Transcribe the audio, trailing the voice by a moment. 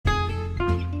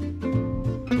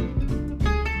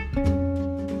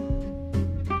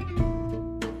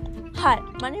Hi,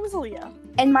 my name is Aaliyah.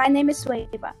 And my name is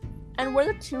Swaiba. And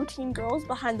we're the two teen girls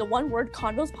behind the One Word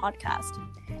Convos podcast.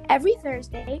 Every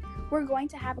Thursday, we're going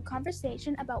to have a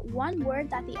conversation about one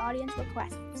word that the audience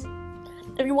requests.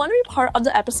 If you want to be part of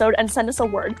the episode and send us a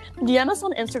word, DM us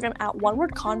on Instagram at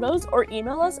OneWordConvos or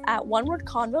email us at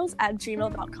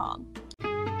onewordconvos@gmail.com.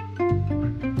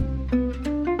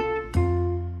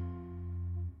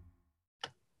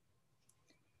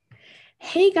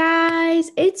 Hey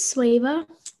guys, it's Swaiba.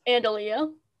 And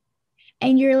Aaliyah.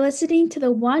 And you're listening to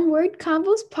the One Word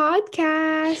Convos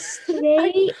podcast.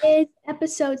 Today is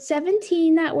episode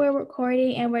 17 that we're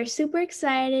recording, and we're super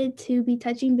excited to be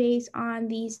touching base on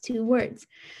these two words.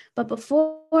 But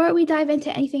before we dive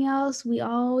into anything else, we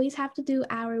always have to do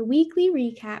our weekly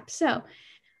recap. So,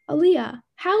 Aaliyah,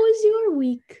 how was your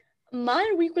week?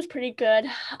 My week was pretty good.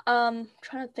 Trying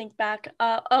to think back.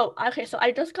 Okay, so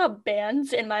I just got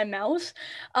bands in my mouth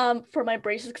for my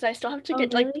braces because I still have to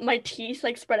get really? my teeth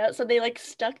spread out, so they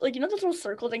stuck those little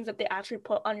circle things that they actually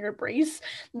put on your brace,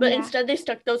 but instead they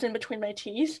stuck those in between my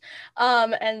teeth.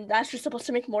 And that's just supposed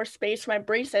to make more space for my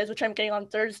braces, which I'm getting on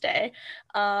Thursday.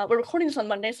 We're recording this on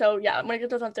Monday, so yeah, I'm gonna get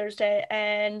those on Thursday.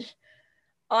 And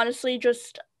honestly,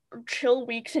 just chill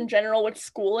weeks in general with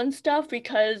school and stuff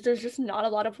because there's just not a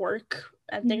lot of work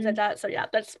and things like that. So yeah,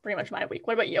 that's pretty much my week.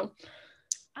 What about you?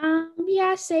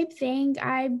 Yeah, same thing.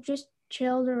 I just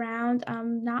chilled around.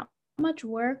 Not much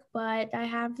work, but I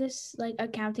have this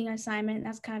accounting assignment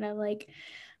that's kind of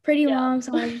pretty long,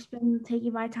 so I've just been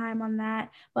taking my time on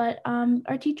that. But our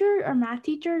math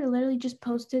teacher literally just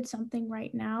posted something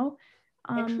right now.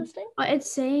 Interesting. But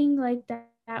it's saying that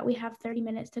we have 30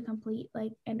 minutes to complete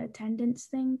an attendance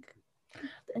thing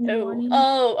in the morning.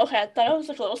 Oh, okay. I thought I was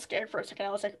a little scared for a second. I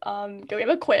was like, do we have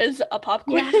a quiz, a pop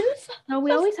quiz? Yeah. No,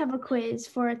 we always have a quiz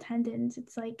for attendance.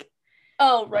 It's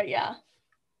oh, right, yeah.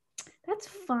 That's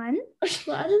fun. But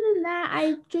other than that,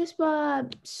 I just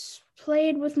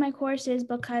played with my courses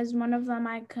because one of them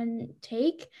I couldn't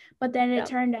take, but then it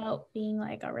turned out being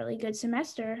a really good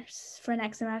semester for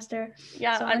next semester.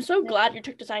 Yeah, so I'm so glad you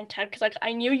took design tech because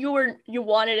I knew you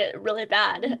wanted it really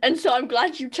bad, and so I'm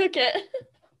glad you took it.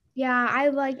 Yeah, I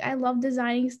love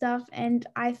designing stuff, and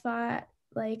I thought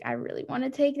I really want to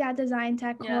take that design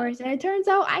tech course, and it turns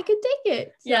out I could take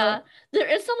it. So. Yeah, there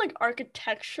is some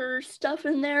architecture stuff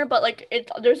in there, but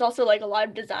there's also a lot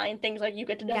of design things, you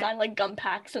get to design gum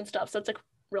packs and stuff, so it's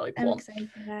really cool. I'm excited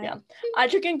for that. Yeah, I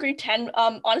took in grade 10.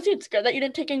 Honestly, it's good that you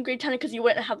didn't take in grade 10 because you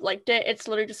wouldn't have liked it. It's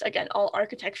literally just, again, all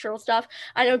architectural stuff.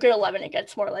 I know grade 11 it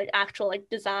gets more actual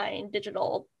design,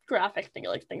 digital graphic thing,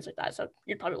 things like that, so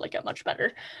you'd probably like it much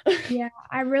better. Yeah,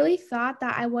 I really thought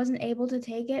that I wasn't able to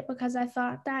take it because I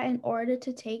thought that in order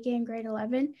to take it in grade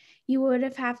 11 you would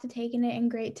have to taken it in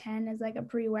grade 10 as a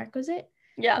prerequisite.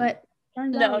 Yeah, but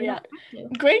no, yeah,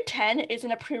 grade 10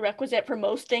 isn't a prerequisite for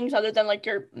most things other than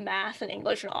your math and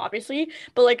English, and obviously,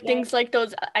 but things like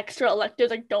those extra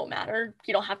electives don't matter.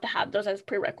 You don't have to have those as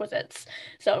prerequisites,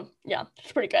 so yeah,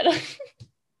 it's pretty good.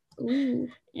 Ooh.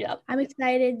 Yeah. I'm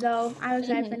excited though. I'm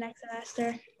excited for next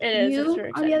semester. It is. You,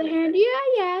 on the other hand,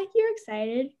 yeah, you're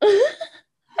excited.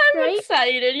 I'm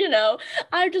excited,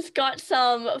 I just got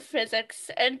some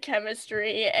physics and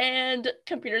chemistry and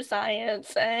computer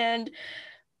science and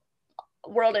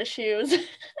world issues.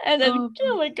 And then,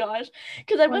 oh my gosh,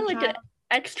 because I've been an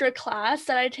extra class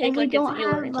that I take, it's an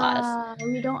e-learning class.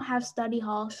 We don't have study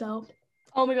hall, so.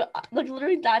 Oh my god,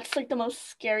 literally that's the most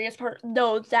scariest part.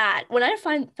 No, that when I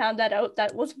found that out,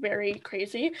 that was very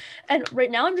crazy. And right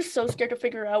now I'm just so scared to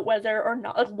figure out whether or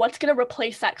not what's gonna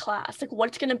replace that class.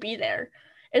 What's gonna be there?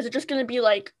 Is it just gonna be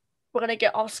we're gonna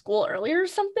get off school earlier or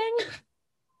something?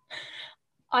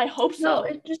 I hope so. No,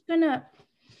 it's just gonna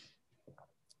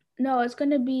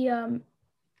be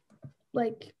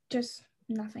just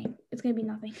nothing. It's gonna be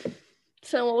nothing.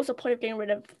 So what was the point of getting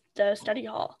rid of the study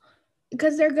hall?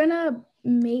 Because they're gonna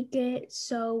make it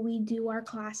so we do our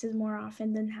classes more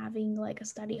often than having a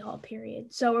study hall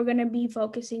period. So we're gonna be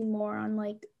focusing more on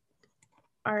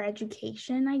our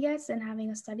education, I guess, and having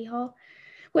a study hall.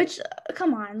 Which,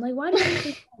 come on, why do you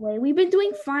take it away? We've been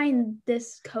doing fine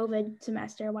this COVID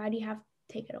semester. Why do you have to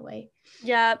take it away?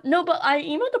 Yeah, no, but I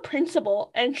emailed the principal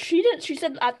and she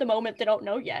said at the moment they don't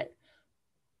know yet.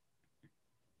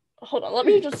 Hold on,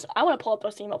 I want to pull up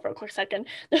this email for a quick second.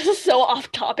 This is so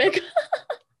off topic.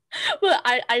 But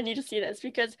I need to see this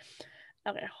because,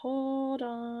 okay, hold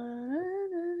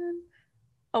on.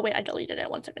 Oh wait, I deleted it.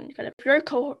 1 second. If you're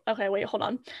okay, wait, hold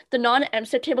on. The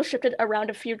non-MSIP table shifted around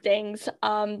a few things.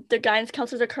 The guidance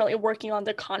counselors are currently working on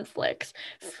the conflicts.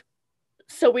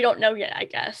 So we don't know yet, I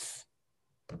guess.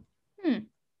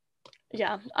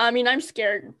 Yeah, I mean, I'm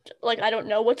scared. I don't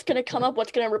know what's gonna come up,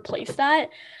 what's gonna replace that.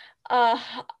 uh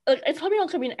like it's probably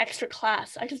not gonna be an extra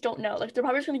class. I just don't know. Like they're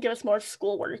probably just gonna give us more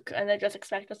schoolwork and they just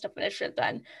expect us to finish it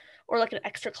then, or like an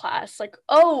extra class. Like,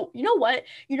 oh, you know what?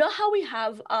 You know how we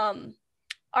have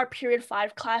our period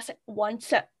 5 class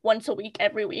once a week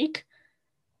every week?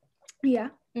 Yeah.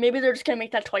 Maybe they're just gonna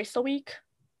make that twice a week.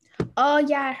 Oh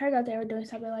yeah, I heard that they were doing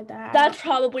something like that. That's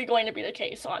probably going to be the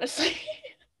case, honestly.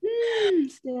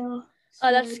 Still.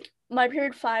 That's my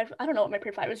period 5. I don't know what my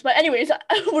period 5 is, but anyways,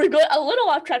 we're going a little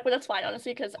off track, but that's fine,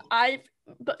 honestly, because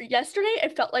but yesterday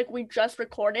it felt like we just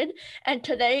recorded, and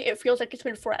today it feels like it's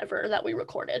been forever that we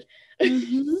recorded.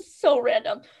 So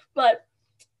random, but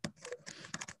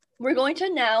we're going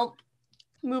to now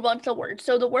move on to the word.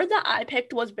 So the word that I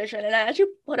picked was vision, and I actually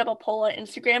put up a poll on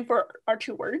Instagram for our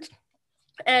 2 words,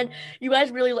 and you guys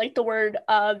really liked the word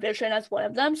vision as one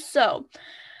of them. So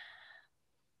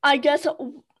I guess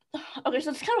okay,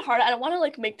 so it's kind of hard. I don't want to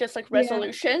like make this like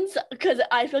resolutions because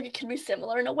I feel like it can be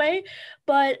similar in a way.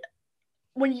 But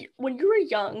when you were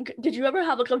young, did you ever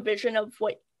have like a vision of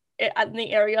what in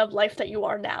the area of life that you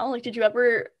are now? Like, did you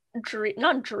ever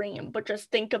not dream, but just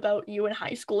think about you in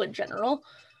high school in general?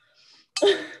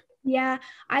 Yeah,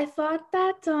 I thought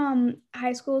that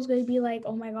high school was going to be like,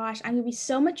 oh my gosh, I'm going to be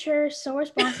so mature, so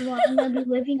responsible. I'm going to be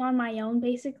living on my own,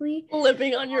 basically.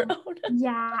 Living on your own.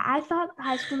 Yeah, I thought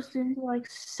high school students were like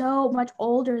so much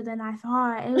older than I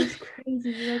thought. It was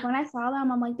crazy. Like when I saw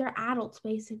them, I'm like, they're adults,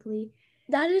 basically.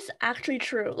 That is actually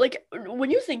true. Like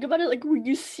when you think about it, like when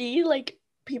you see like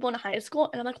people in high school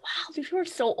and I'm like, wow, these people are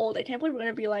so old. I can't believe we're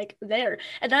gonna be like there.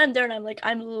 And then I'm there and I'm like,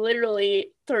 I'm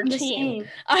literally 13.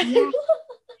 Yeah.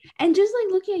 And just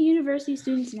like looking at university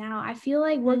students now, I feel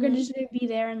like we're gonna just gonna be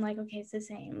there and like, okay, it's the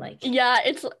same. Like yeah,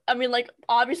 it's I mean like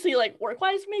obviously like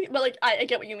work-wise maybe, but like I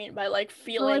get what you mean by like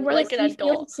feeling we're like an adult.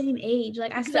 Feel the same age.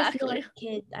 Like I still feel like a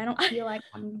kid. I don't feel like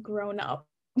I'm grown up.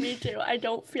 Me too. I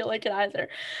don't feel like it either.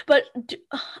 But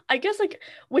I guess like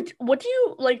what do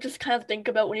you like just kind of think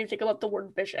about when you think about the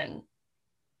word vision?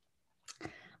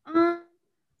 For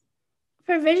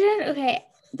vision, okay,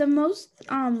 the most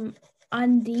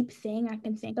undeep thing I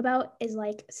can think about is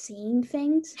like seeing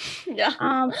things. Yeah.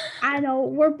 I know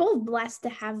we're both blessed to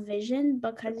have vision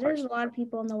because there's a lot of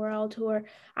people in the world who are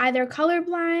either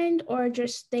colorblind or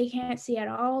just they can't see at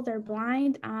all. They're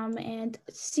blind. And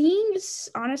seeing is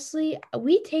honestly,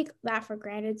 we take that for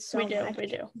granted so much. We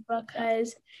do.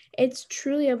 Because it's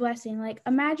truly a blessing. Like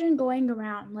imagine going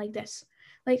around like this.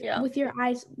 Like with your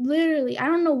eyes, literally, I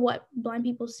don't know what blind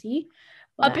people see.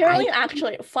 Apparently,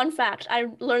 actually, fun fact, I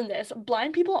learned this.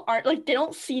 Blind people aren't like they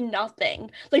don't see nothing.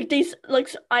 Like these, like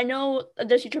I know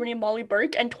this YouTuber named Molly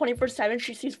Burke, and 24/7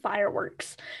 she sees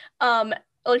fireworks.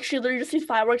 Like she literally just sees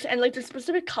fireworks, and like the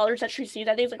specific colors that she sees,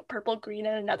 I think it's like purple, green,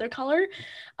 and another color.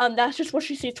 That's just what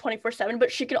she sees 24/7.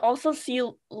 But she can also see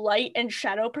light and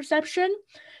shadow perception,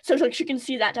 so it's like she can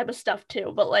see that type of stuff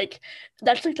too. But like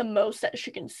that's like the most that she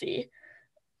can see.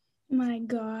 My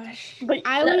gosh, but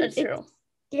that's true.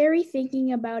 Scary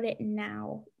thinking about it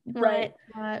now, but,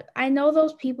 right? I know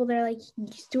those people, they're like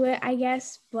used to it, I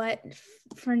guess. But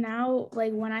for now,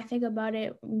 like when I think about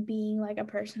it being like a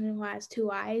person who has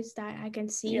 2 eyes that I can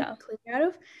see clear out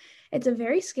of, it's a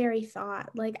very scary thought.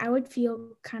 Like I would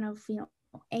feel kind of,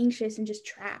 anxious and just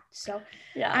trapped. So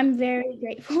yeah, I'm very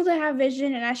grateful to have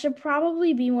vision, and I should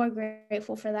probably be more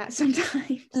grateful for that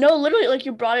sometimes. No, literally, like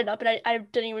you brought it up, and I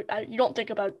didn't even you don't think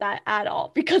about that at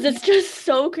all because it's just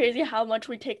so crazy how much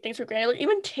we take things for granted. Like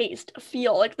even taste,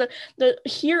 feel, like the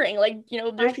hearing, like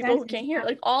there's people who can't hear,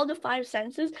 like all the 5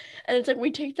 senses, and it's like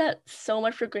we take that so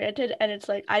much for granted, and it's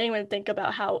like I didn't even think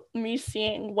about how me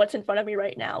seeing what's in front of me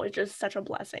right now is just such a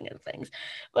blessing and things.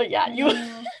 But yeah,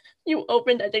 you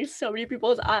opened I think so many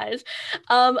people's eyes.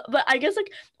 But I guess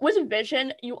like with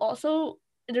vision, you also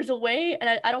there's a way,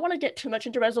 and I don't want to get too much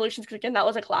into resolutions because again that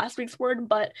was like last week's word,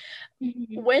 but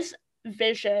with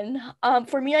vision,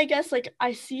 for me I guess like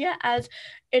I see it as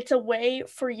it's a way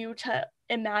for you to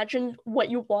imagine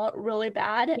what you want really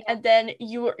bad, and then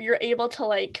you're able to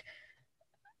like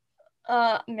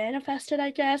manifest it,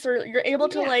 I guess, or you're able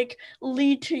to like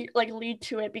lead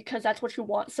to it because that's what you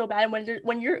want so bad. And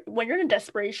when you're in a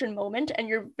desperation moment and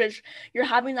you're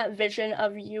having that vision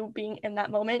of you being in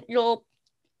that moment, you'll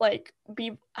like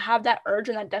have that urge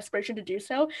and that desperation to do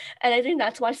so. And I think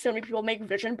that's why so many people make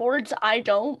vision boards. I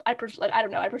don't know, I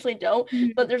personally don't,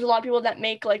 but there's a lot of people that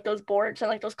make like those boards and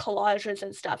like those collages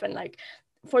and stuff, and like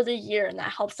for the year, and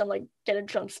that helps them like get a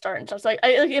jump start and stuff. So like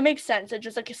it makes sense. It's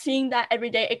just like seeing that every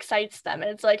day excites them,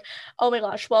 and it's like, oh my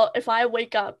gosh, well if I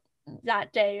wake up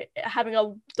that day having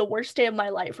the worst day of my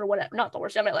life, or whatever, not the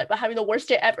worst day of my life, but having the worst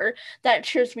day ever, that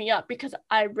cheers me up because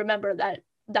I remember that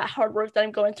hard work that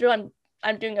I'm going through, I'm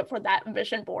I'm doing it for that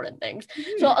vision board and things.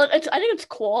 So Mhm. I think it's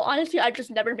cool. Honestly, I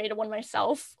just never made one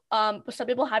myself. But some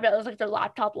people have it as like their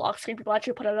laptop lock screen. People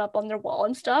actually put it up on their wall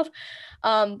and stuff.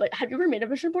 But have you ever made a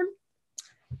vision board?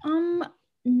 Um,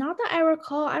 Not that I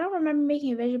recall. I don't remember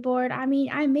making a vision board. I mean,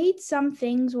 I made some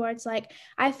things where it's like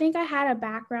I think I had a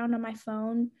background on my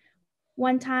phone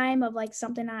one time of like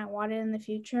something I wanted in the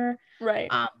future. Right.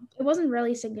 It wasn't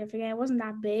really significant. It wasn't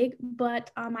that big,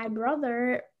 but my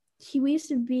brother, we used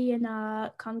to be in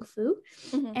kung fu,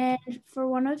 Mm-hmm. and for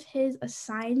one of his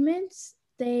assignments,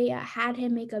 they had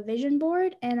him make a vision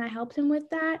board, and I helped him with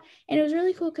that. And it was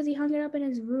really cool because he hung it up in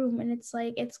his room, and it's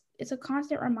like it's a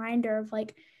constant reminder of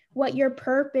like what your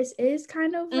purpose is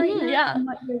kind of right Mm-hmm, now yeah. and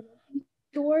what you're working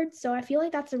towards. So I feel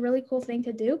like that's a really cool thing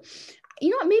to do. You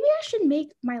know what? Maybe I should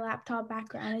make my laptop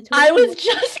background into a I vision was board.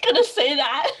 just gonna say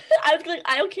that. I was like,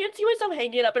 I can't see myself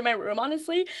hanging it up in my room,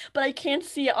 honestly, but I can't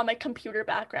see it on my computer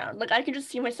background. Like I can just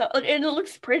see myself, like, and it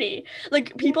looks pretty.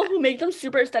 Like people Yeah, who make them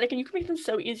super aesthetic, and you can make them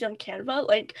so easy on Canva.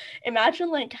 Like imagine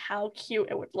like how cute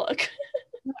it would look.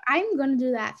 I'm gonna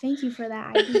do that. Thank you for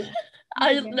that idea. Thank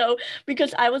I you very know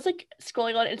because I was like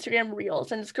scrolling on Instagram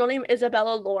Reels and this girl named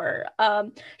Isabella Lore.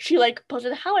 She like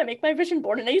posted how I make my vision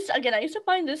board, and I used to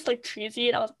find this like cheesy,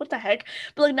 and I was like, what the heck?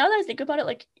 But like now that I think about it,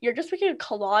 like you're just making a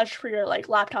collage for your like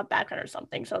laptop background or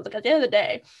something. So I was like, at the end of the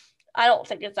day, I don't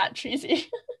think it's that cheesy.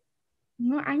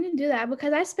 No, I'm gonna do that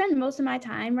because I spend most of my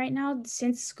time right now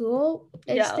since school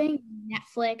is Yeah, staying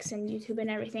Netflix and YouTube and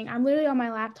everything. I'm literally on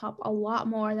my laptop a lot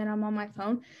more than I'm on my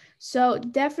phone. So yeah,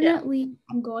 definitely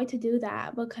I'm going to do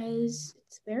that because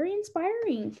it's very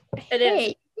inspiring. it is.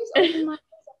 Hey, just open my eyes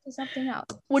up to something else.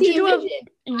 Would you See a do a vision.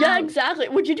 Yeah, Wow. exactly.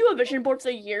 Would you do a vision board for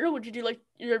the year? Or would you do like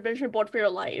your vision board for your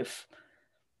life?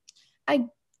 I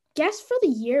guess for the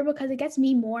year because it gets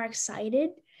me more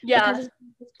excited because Yeah,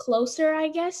 it's closer, I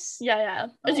guess. yeah.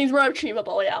 It But seems more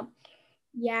achievable, yeah.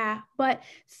 yeah, but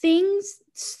things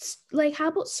like how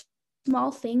about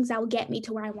small things that will get me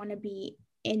to where I want to be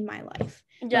in my life?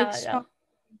 Like Yeah. small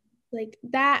like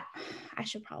that. I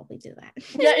should probably do that.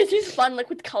 Yeah, it seems fun, like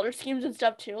with color schemes and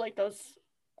stuff too. Like those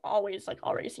always like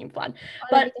already seem fun. Or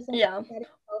But make a yeah,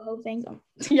 whole thing.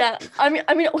 yeah. I mean,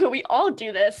 okay, we all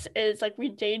do this. Is like we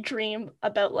daydream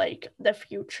about like the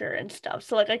future and stuff.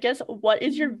 So like, I guess what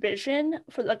is your vision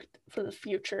for the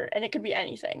future? And it could be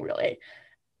anything really.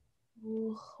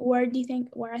 Where do you think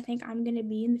where I think I'm gonna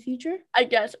be in the future? I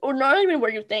guess, or not even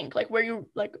where you think, like where you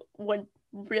like would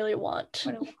really want.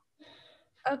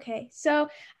 Okay, so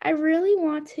I really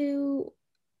want to.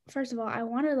 First of all, I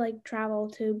want to like travel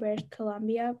to British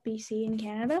Columbia, BC, in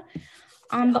Canada.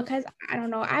 Yeah, Because I don't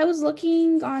know, I was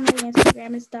looking on like Instagram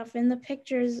and stuff, and the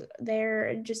pictures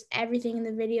there, just everything in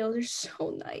the videos are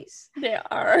so nice, they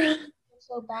are.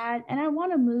 so bad, and I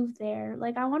want to move there.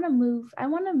 Like I want to move. I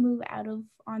want to move out of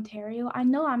Ontario. I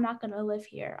know I'm not gonna live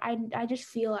here. I just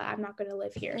feel like I'm not gonna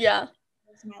live here Yeah,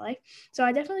 in my life. So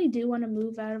I definitely do want to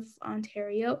move out of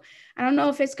Ontario. I don't know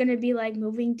if it's gonna be like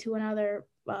moving to another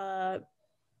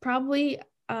probably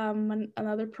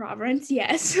another province,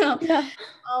 yes. yeah.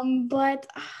 But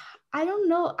I don't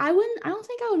know. I don't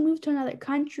think I would move to another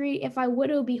country. If I would,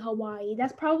 it would be Hawaii.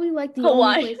 That's probably like the only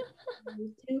Hawaii. place I would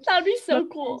move to. That'd be so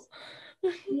cool.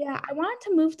 Because yeah, I wanted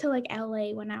to move to like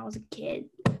LA when I was a kid.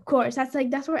 Of course,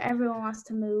 that's where everyone wants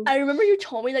to I move. remember you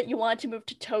told me that you wanted to move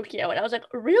to Tokyo, and I was like,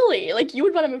 really? Like, you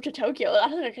would want to move to Tokyo? I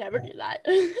don't think I could ever do that.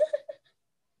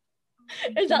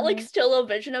 Is that like Goodness. still a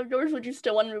vision of yours? Would you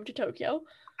still want to move to Tokyo?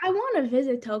 I want to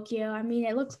visit Tokyo. I mean,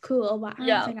 it looks cool, but I don't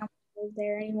Yeah, think I'm gonna live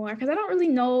there anymore because I don't really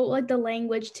know like the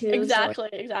language too. So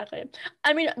exactly.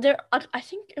 I mean, I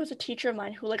think it was a teacher of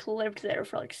mine who like lived there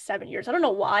for like 7 years. I don't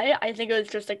know why. I think it was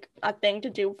just like a thing to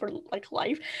do for like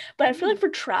life. But I feel like for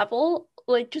travel,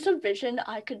 like just a vision,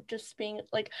 I could just being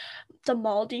like the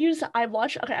Maldives. I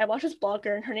watched this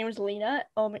blogger and her name was Lena.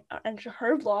 And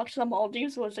her vlog to the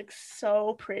Maldives was like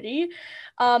so pretty.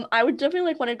 I would definitely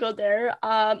like want to go there.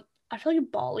 I feel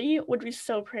like Bali would be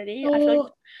so pretty. I feel like oh,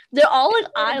 they're all like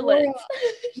Bora Bora. islands.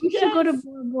 We should go to Yes.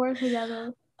 Bora Bora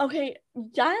together. Okay,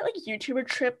 that like YouTuber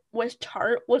trip with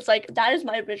Tarte was like that is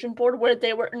my vision board where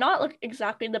they were not like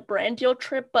exactly the brand deal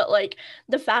trip, but like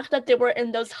the fact that they were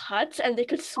in those huts and they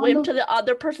could On swim the to the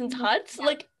other person's huts, yeah.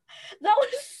 like that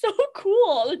was so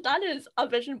cool. Like that is a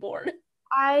vision board.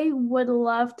 I would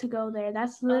love to go there.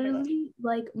 That's Oh my gosh. literally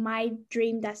like my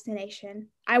dream destination.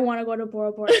 I want to go to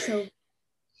Bora Bora. So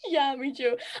Yeah, me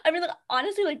too. I mean, like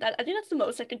honestly, like that. I think that's the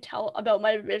most I could tell about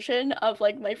my vision of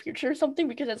like my future or something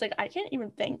because it's like I can't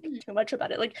even think too much about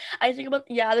it. Like I think about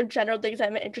the general things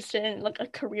I'm interested in, like a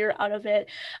career out of it.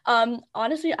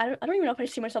 Honestly, I don't even know if I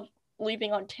see myself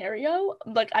leaving Ontario.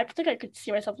 Like I think I could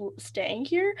see myself staying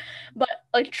here, but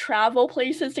like travel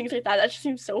places, things like that just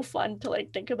seems so fun to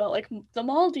like think about, like the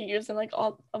Maldives and like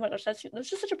all. Oh my gosh, that's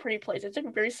just such a pretty place. It's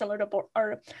like very similar to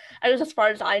or I guess as far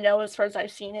as I know, as far as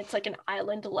I've seen, it's like an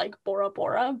island like Bora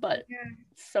Bora, but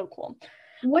it's so cool.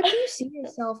 What do you see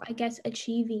yourself, I guess,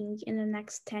 achieving in the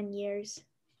next 10 years?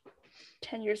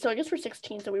 10 years. So I guess we're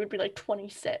 16, so we would be like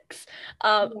 26.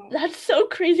 That's so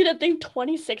crazy to think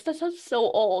 26. That sounds so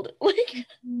old. Like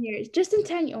years. Just in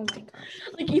 10 years. Oh my gosh.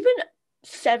 Like even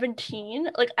 17,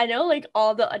 like I know like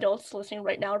all the adults listening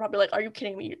right now are probably like, are you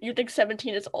kidding me? You think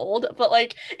 17 is old? But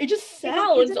like it just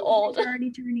sounds old. Already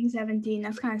turning 17.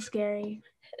 That's kind of scary.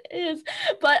 It is.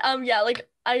 But yeah, like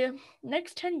I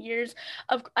next 10 years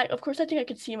of course I think I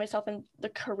could see myself in the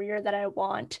career that I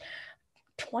want.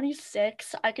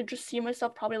 26, I could just see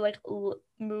myself probably like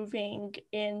moving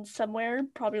in somewhere,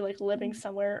 probably like living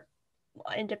somewhere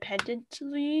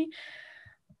independently.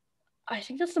 I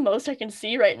think that's the most I can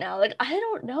see right now. Like, I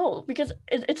don't know, because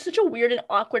it's such a weird and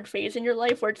awkward phase in your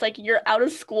life where it's like you're out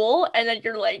of school and then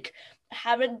you're like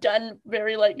haven't done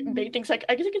very like big things. Like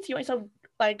I guess I can see myself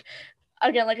like,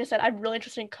 again, like I said, I'm really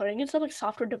interested in coding and stuff. Like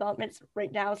software development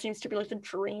right now seems to be like the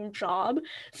dream job.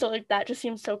 So like that just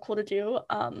seems so cool to do.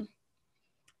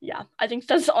 Yeah, I think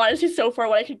that's honestly so far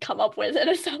what I could come up with, and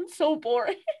it sounds so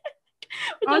boring.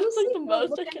 But honestly, that's like the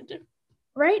most I can do.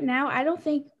 Right now, I don't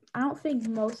think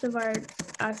most of our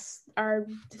not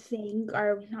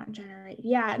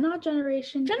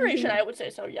generation. Generation, I would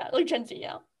say so, yeah. Like Gen Z,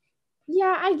 yeah.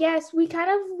 Yeah, I guess we kind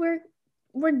of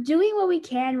we're doing what we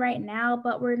can right now,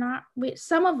 but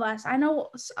some of us, I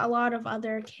know a lot of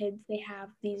other kids, they have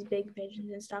these big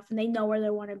visions and stuff, and they know where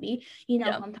they want to be, you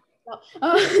know, sometimes.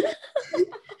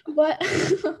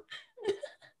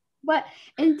 But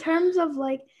in terms of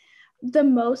like the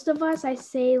most of us, I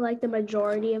say like the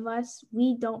majority of us,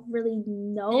 we don't really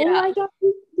know. I guess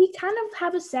we kind of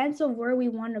have a sense of where we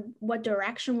want to, what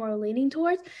direction we're leaning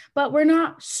towards, but we're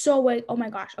not so like, oh my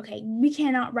gosh, okay, we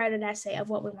cannot write an essay of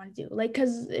what we want to do, like,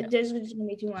 because there's just gonna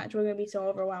be too much. We're gonna be so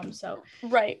overwhelmed. So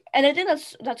right, and I think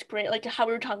that's great. Like how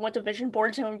we were talking about the vision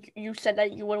boards, and you said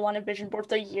that you would want a vision board for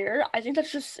the year. I think that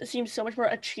just seems so much more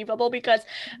achievable, because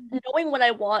knowing what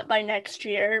I want by next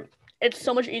year, it's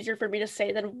so much easier for me to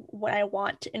say than what I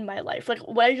want in my life. Like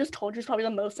what I just told you is probably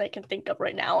the most I can think of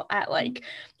right now at like,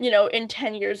 you know, in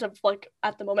 10 years of like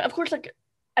at the moment. Of course, like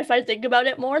if I think about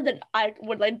it more, then I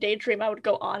would like daydream, I would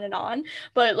go on and on.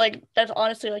 But like that's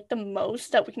honestly like the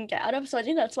most that we can get out of. So I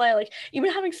think that's why like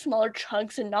even having smaller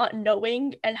chunks and not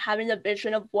knowing and having the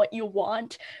vision of what you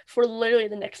want for literally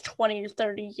the next 20 to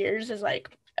 30 years is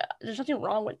like, there's nothing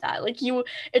wrong with that. Like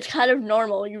it's kind of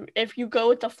normal. If you go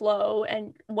with the flow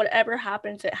and whatever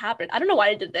happens, it happened. I don't know why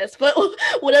I did this, but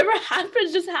whatever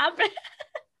happens, just happen.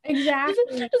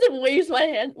 Exactly. Doesn't waste my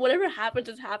hand. Whatever happens,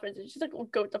 it happens. It's just like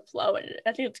go with the flow, and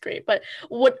I think it's great. But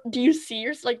what do you see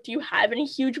like? Do you have any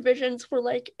huge visions for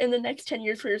like in the next 10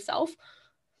 years for yourself?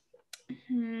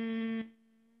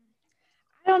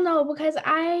 I don't know, because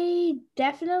I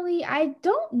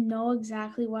don't know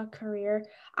exactly what career.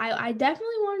 I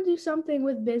definitely want to do something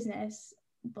with business,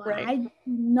 but I do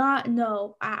not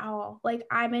know at all. Like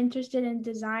I'm interested in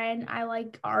design. I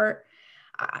like art.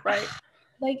 Right.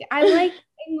 Like I like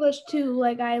English too.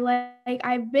 Like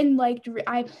I've been like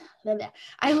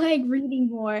I like reading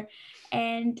more,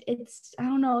 and I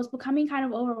don't know, it's becoming kind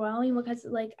of overwhelming because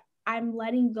like I'm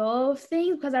letting go of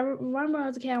things, because I remember I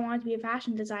was a kid, I wanted to be a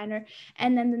fashion designer,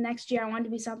 and then the next year I wanted to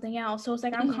be something else. So it's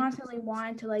like I'm constantly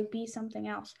wanting to like be something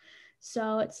else.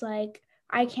 So it's like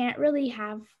I can't really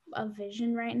have a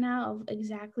vision right now of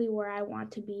exactly where I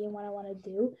want to be and what I want to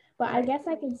do. But I guess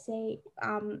I can say,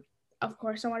 of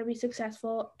course, I want to be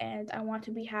successful and I want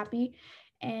to be happy.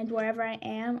 And wherever I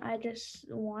am, I just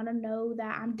want to know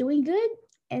that I'm doing good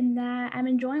and that I'm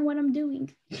enjoying what I'm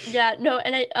doing. Yeah, no,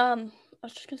 and I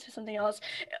was just gonna say something else.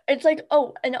 It's like,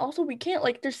 oh, and also we can't,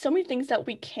 like, there's so many things that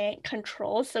we can't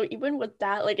control. So even with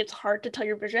that, like, it's hard to tell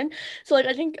your vision. So, like,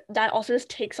 I think that also just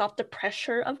takes off the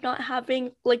pressure of not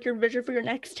having, like, your vision for your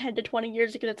next 10 to 20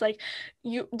 years, because it's like,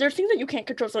 there's things that you can't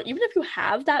control. So even if you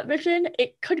have that vision,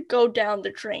 it could go down the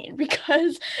drain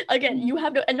because, again, you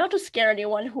have to, and not to scare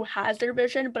anyone who has their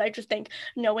vision, but I just think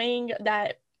knowing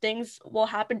that things will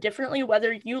happen differently,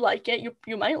 whether you like it,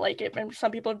 you might like it, and some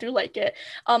people do like it,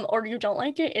 or you don't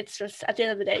like it. It's just at the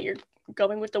end of the day, you're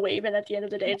going with the wave, and at the end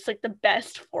of the day, it's like the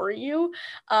best for you.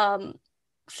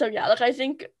 So yeah, like I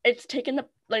think it's taken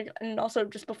like, and also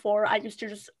just before, I used to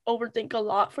just overthink a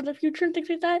lot for the future and things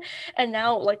like that. And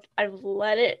now, like, I've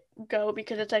let it go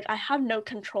because it's like I have no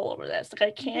control over this. Like,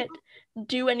 I can't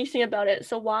do anything about it.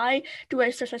 So why do I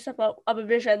stress myself out of a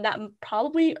vision that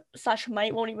probably /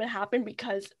 might won't even happen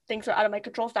because things are out of my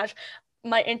control /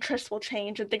 my interests will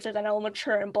change and things like that, and I'll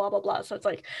mature and blah blah blah. So it's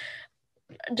like,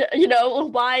 you know,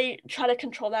 why try to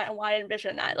control that and why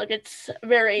envision that? Like, it's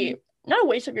very not a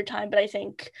waste of your time, but I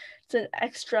think it's an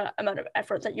extra amount of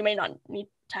effort that you may not need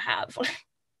to have.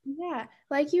 Yeah,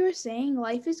 like you were saying,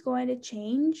 life is going to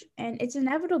change and it's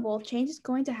inevitable. Change is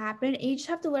going to happen. And you just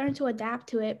have to learn to adapt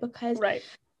to it because Right.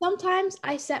 sometimes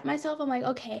I set myself, I'm like,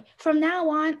 okay, from now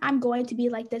on, I'm going to be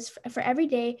like this for every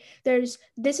day.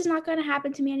 This is not going to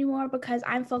happen to me anymore because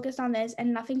I'm focused on this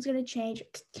and nothing's going to change.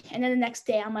 And then the next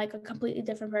day, I'm like a completely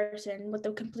different person with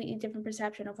a completely different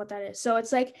perception of what that is. So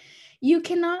it's like, you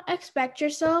cannot expect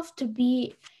yourself to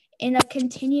be in a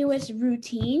continuous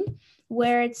routine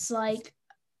where it's like,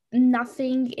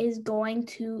 nothing is going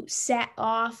to set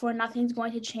off or nothing's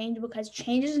going to change because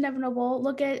change is inevitable.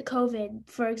 Look at COVID,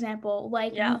 for example.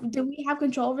 Like, did we have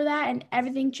control over that? And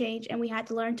everything changed and we had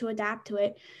to learn to adapt to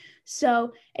it.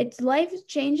 So it's life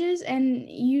changes and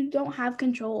you don't have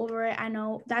control over it. I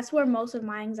know that's where most of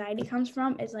my anxiety comes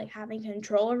from, is like having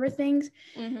control over things.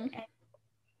 Mm-hmm. And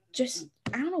just,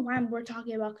 I don't know why we're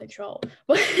talking about control.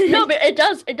 No, but it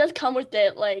does come with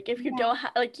it. Like, if you don't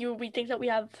have, like, we think that we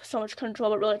have so much control,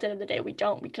 but really at the end of the day we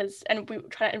don't, because and we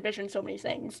try to envision so many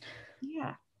things.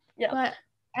 Yeah Yeah, but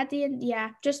at the end,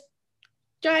 just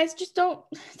guys, just don't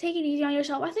take it easy on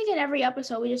yourself. I think in every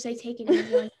episode we just say take it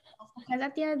easy on yourself because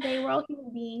at the end of the day, we're all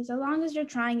human beings. As long as you're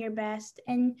trying your best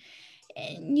and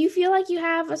you feel like you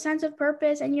have a sense of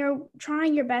purpose and you're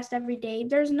trying your best every day,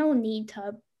 there's no need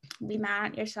to be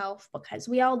mad at yourself because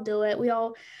we all do it.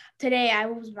 Today I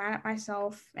was mad at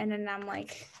myself and then I'm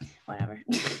like, whatever.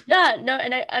 Yeah, no,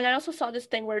 and I also saw this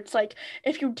thing where it's like,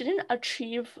 if you didn't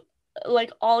achieve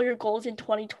like all your goals in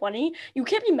 2020, you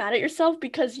can't be mad at yourself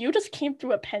because you just came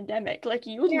through a pandemic. Like,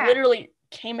 you literally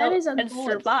came out and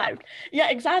survived. Yeah,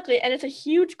 exactly. And it's a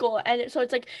huge goal. And so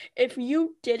it's like, if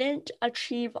you didn't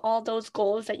achieve all those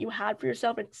goals that you had for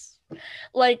yourself, it's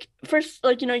like, first,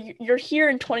 like, you know, you're here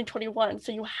in 2021,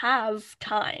 so you have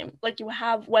time. Like, you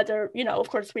have, whether, you know, of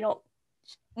course we don't,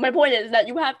 my point is that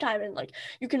you have time and like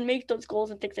you can make those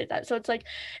goals and things like that. So it's like,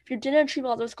 if you didn't achieve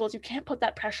all those goals, you can't put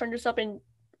that pressure on yourself. And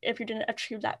if you didn't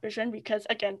achieve that vision, because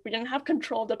again, we didn't have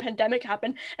control, the pandemic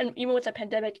happened, and even with the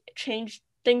pandemic,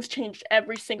 things changed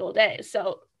every single day,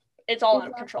 so it's all out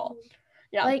of control.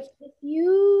 Yeah, like if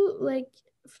you, like,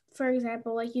 for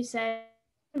example, like you said,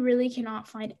 you really cannot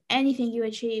find anything you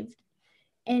achieved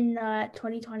in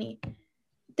 2020,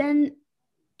 then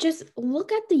just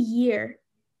look at the year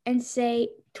and say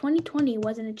 2020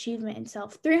 was an achievement in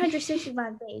itself.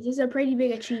 365 days is a pretty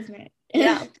big achievement.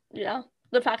 yeah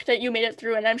the fact that you made it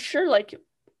through, and I'm sure like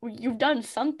you've done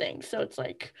something, so it's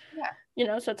like, you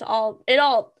know, so it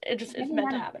just is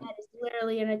meant to happen. It's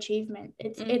literally an achievement.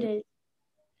 It is.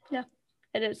 Yeah,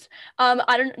 it is.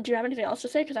 Do you have anything else to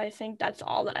say? Because I think that's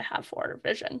all that I have for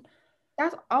vision.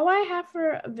 That's all I have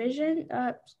for vision.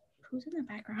 Who's in the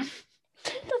background?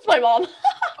 That's my mom.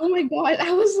 Oh my god,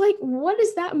 I was like, what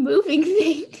is that moving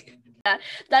thing? Yeah,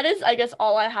 that is, I guess,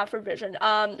 all I have for vision.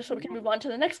 So we can move on to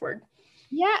the next word.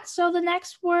 Yeah, so the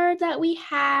next word that we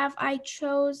have, I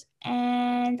chose,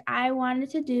 and I wanted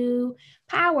to do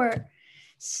power.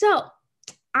 So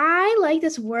I like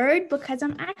this word because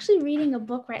I'm actually reading a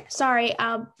book Sorry,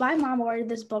 my mom ordered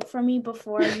this book for me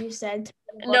before you said.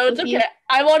 No, it's okay.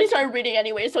 I've already started reading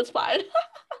anyway, so it's fine.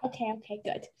 Okay,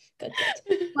 good. But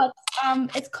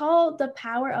it's called The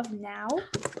Power of Now.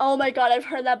 Oh my god, I've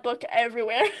heard that book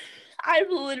everywhere. I've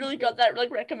literally got that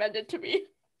like recommended to me.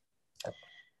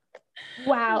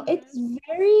 Wow, it's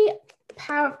very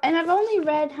powerful, and I've only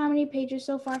read how many pages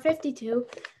so far? 52.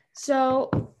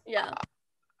 So yeah.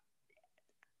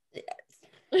 I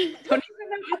don't even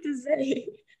know what to say.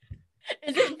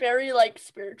 Is it very like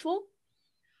spiritual?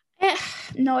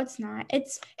 No, it's not.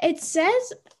 It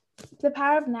says The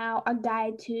Power of Now, a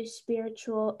guide to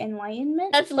spiritual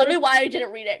enlightenment. That's literally why I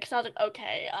didn't read it, because I was like,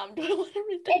 okay, do I want to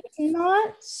read this? It's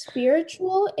not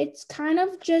spiritual. It's kind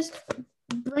of just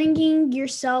bringing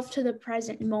yourself to the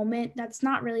present moment. That's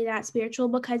not really that spiritual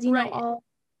because know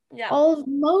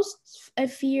most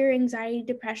fear, anxiety,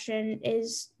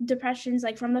 depression's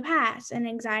like from the past, and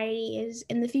anxiety is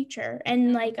in the future,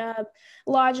 and like a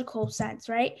logical sense,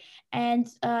 right? And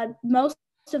most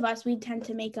of us, we tend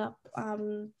to make up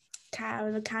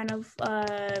kind of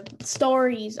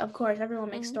stories. Of course, everyone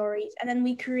makes stories, and then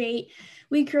we create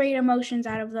emotions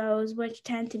out of those, which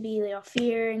tend to be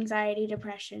fear, anxiety,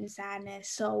 depression, sadness,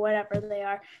 so whatever they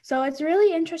are. So it's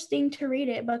really interesting to read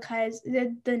it because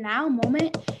the now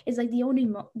moment is like the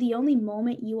only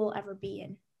moment you will ever be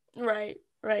in. Right.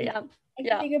 Yeah. If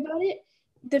you think about it,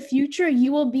 the future,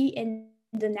 you will be in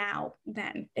the now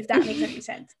then, if that makes any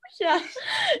sense. Yeah.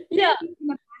 In the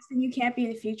past, and you can't be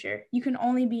in the future. You can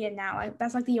only be in now.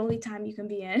 That's like the only time you can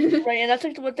be in. Right, and that's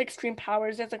like with extreme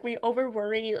powers. It's like we over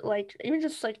worry. Like even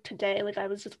just like today, like I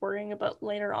was just worrying about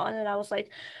later on, and I was like,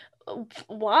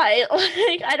 why?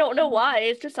 Like I don't know why.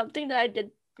 It's just something that I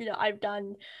did. I've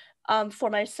done for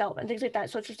myself and things like that.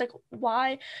 So it's just like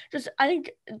why? Just I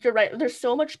think you're right. There's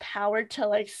so much power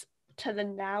to to the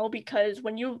now, because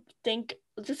when you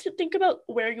just think about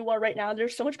where you are right now,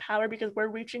 there's so much power because we're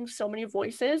reaching so many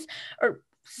voices, or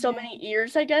so many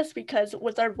ears, I guess, because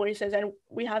with our voices, and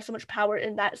we have so much power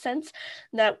in that sense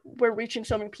that we're reaching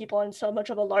so many people and so much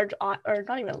of a large or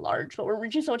not even large, but we're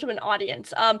reaching so much of an audience.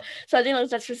 So I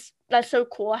think that's so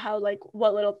cool how like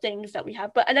what little things that we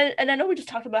have. But and I know we just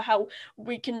talked about how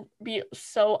we can be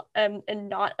so and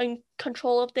not in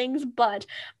control of things, but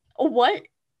what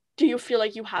do you feel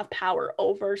like you have power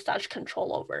over /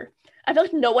 control over? I feel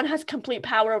like no one has complete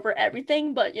power over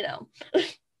everything, but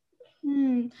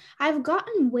I've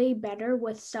gotten way better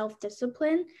with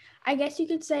self-discipline. I guess you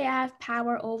could say I have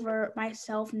power over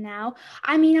myself now.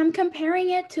 I mean, I'm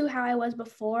comparing it to how I was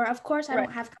before. Of course, I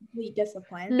don't have complete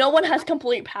discipline. No one has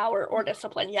complete power or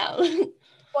discipline, yeah.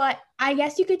 But I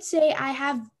guess you could say I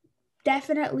have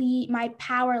definitely my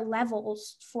power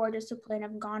levels for discipline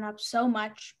have gone up so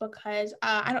much because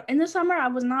in the summer I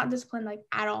was not disciplined like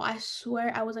at all. I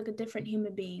swear I was like a different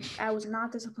human being. I was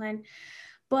not disciplined.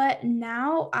 But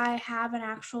now I have an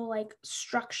actual like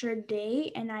structured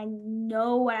day, and I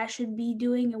know what I should be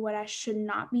doing and what I should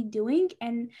not be doing.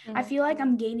 And I feel like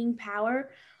I'm gaining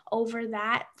power over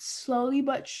that slowly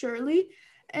but surely.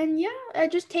 And yeah,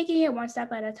 just taking it one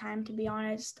step at a time, to be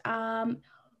honest.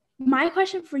 My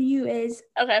question for you is,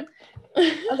 okay.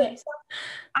 So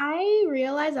I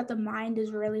realize that the mind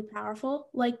is really powerful.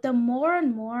 Like the more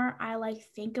and more I like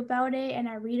think about it and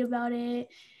I read about it,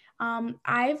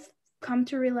 I've come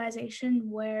to realization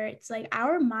where it's like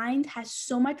our mind has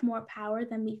so much more power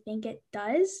than we think it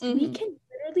does. We can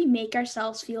literally make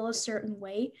ourselves feel a certain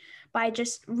way by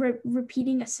just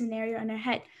repeating a scenario in our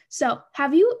head. So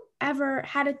have you ever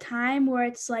had a time where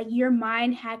it's like your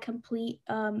mind had complete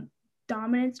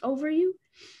dominance over you?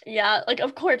 Yeah, like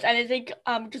of course. And I think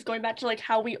just going back to like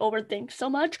how we overthink so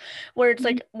much, where it's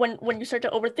like when you start to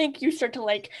overthink, you start to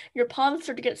like your palms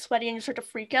start to get sweaty and you start to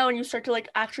freak out and you start to like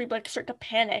actually like start to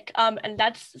panic. And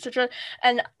that's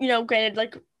and granted,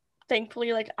 like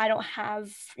thankfully like I don't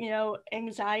have,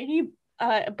 anxiety.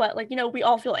 But like, we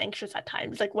all feel anxious at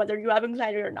times, like whether you have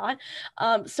anxiety or not.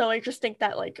 So I just think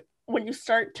that like when you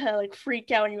start to like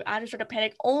freak out and you actually start to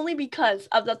panic only because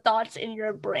of the thoughts in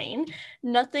your brain,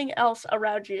 nothing else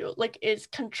around you like is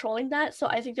controlling that. So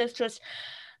I think that's just,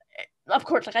 of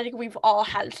course, like I think we've all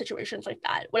had situations like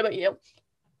that. What about you?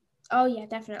 Oh yeah,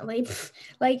 definitely.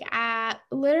 Like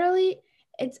literally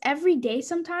it's every day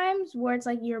sometimes where it's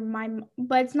like your mind,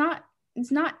 but it's not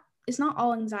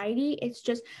all anxiety. It's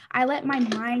just I let my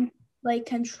mind like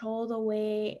control the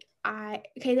way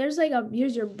there's like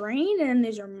here's your brain and then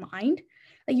there's your mind.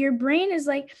 Like your brain is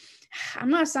like,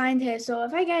 I'm not a scientist, so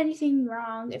if I get anything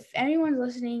wrong, if anyone's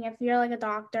listening, if you're like a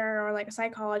doctor or like a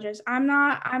psychologist, I'm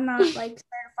not like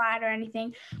certified or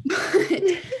anything, but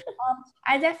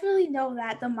I definitely know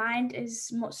that the mind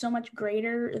is so much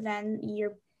greater than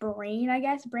your brain. I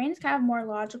guess brain is kind of more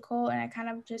logical, and it kind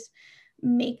of just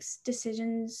makes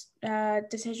decision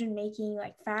making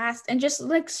like fast and just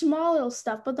like small little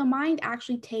stuff, but the mind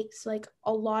actually takes like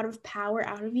a lot of power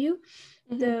out of you.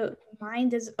 The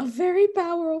mind is a very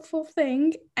powerful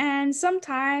thing, and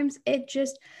sometimes it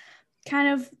just kind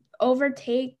of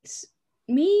overtakes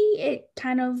me. It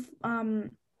kind of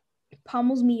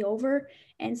pummels me over,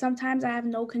 and sometimes I have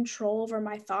no control over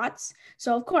my thoughts.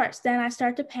 So of course then I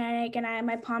start to panic, and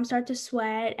my palms start to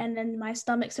sweat, and then my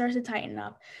stomach starts to tighten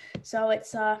up. So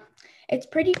it's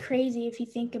pretty crazy if you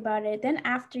think about it. Then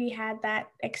after you had that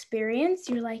experience,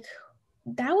 you're like,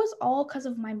 that was all because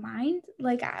of my mind.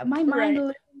 Like my mind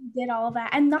literally did all that,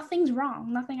 and nothing's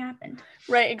wrong. Nothing happened.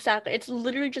 Right, exactly. It's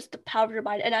literally just the power of your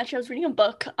mind. And actually, I was reading a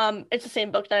book. It's the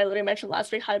same book that I literally mentioned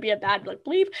last week, How to Be a Bad Like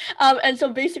Bleep. And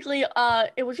so basically,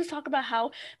 it was just talking about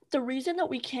how the reason that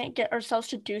we can't get ourselves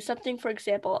to do something, for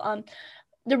example,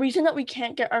 the reason that we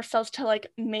can't get ourselves to like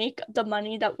make the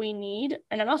money that we need,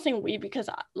 and I'm not saying we because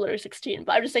I'm literally 16,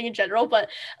 but I'm just saying in general, but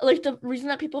like the reason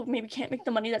that people maybe can't make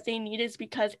the money that they need is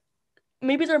because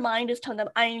maybe their mind is telling them,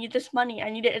 I need this money, I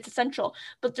need it, it's essential.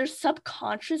 But their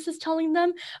subconscious is telling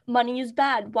them money is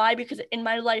bad. Why? Because in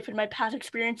my life, in my past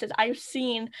experiences, I've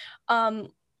seen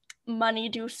money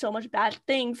do so much bad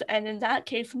things. And in that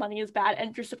case, money is bad.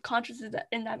 And your subconscious is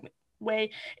in that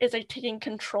way is like taking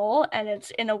control, and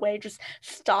it's in a way just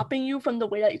stopping you from the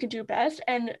way that you can do best.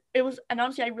 And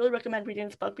honestly, I really recommend reading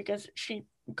this book because she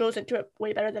goes into it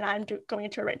way better than I'm going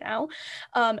into it right now.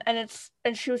 And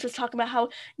she was just talking about how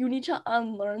you need to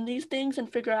unlearn these things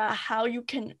and figure out how you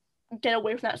can get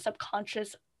away from that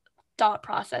subconscious thought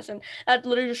process. And that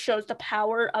literally just shows the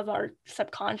power of our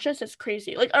subconscious. It's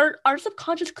crazy. Like our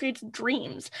subconscious creates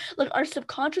dreams. Like our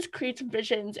subconscious creates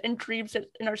visions and dreams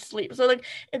in our sleep. So like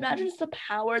imagine the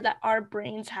power that our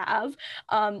brains have.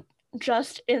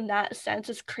 Just in that sense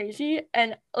is crazy.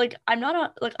 And like I'm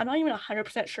not even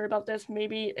 100% sure about this.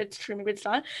 Maybe it's true, maybe it's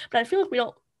not, but I feel like we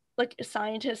don't, like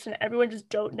scientists and everyone just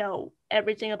don't know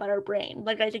everything about our brain.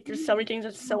 Like I think there's so many things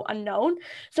that's so unknown.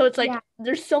 So it's like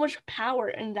there's so much power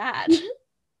in that.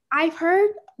 I've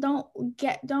heard, don't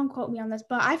quote me on this,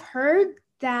 but I've heard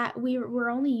that we're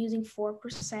only using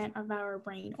 4% of our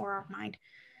brain or our mind.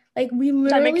 Like we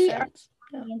literally are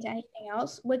not into anything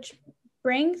else, which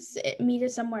brings me to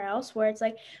somewhere else where it's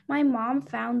like my mom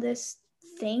found this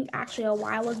thing actually a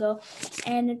while ago,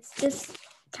 and it's this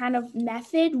kind of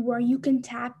method where you can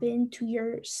tap into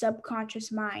your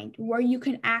subconscious mind, where you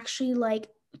can actually like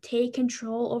take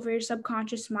control over your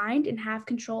subconscious mind and have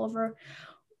control over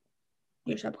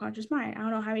your subconscious mind. I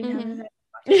don't know how you have a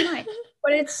subconscious mind,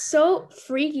 but it's so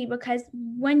freaky because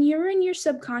when you're in your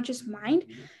subconscious mind,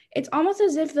 it's almost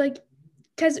as if like,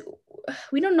 because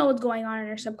we don't know what's going on in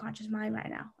our subconscious mind right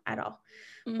now at all.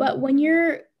 But when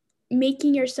you're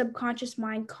making your subconscious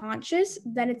mind conscious,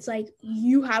 then it's like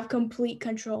you have complete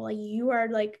control. Like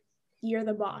you're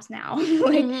the boss now.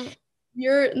 Like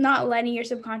you're not letting your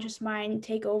subconscious mind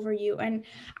take over you. And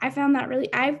I found that really,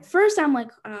 I'm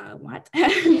like, what?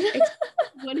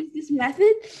 What is this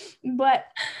method? But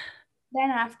then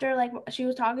after, like, she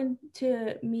was talking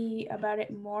to me about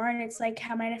it more, and it's like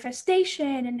how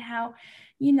manifestation and how,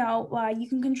 you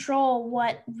can control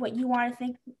what you want to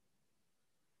think.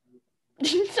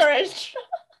 Sorry.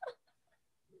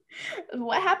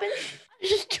 What happened? I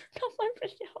just turned off my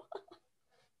video.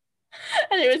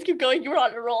 Anyways, keep going. You were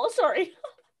on a roll. Sorry.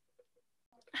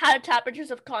 How to tap into your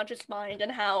subconscious mind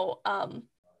and how,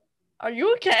 are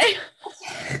you okay?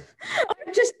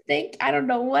 I just think, I don't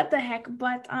know what the heck,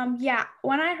 but yeah,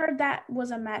 when I heard that was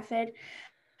a method,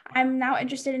 I'm now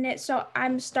interested in it. So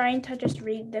I'm starting to just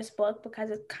read this book because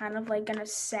it's kind of like gonna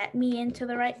set me into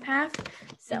the right path.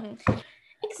 So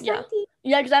exciting.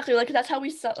 Yeah, exactly. Like that's how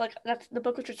we that's the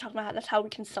book which we're talking about. That's how we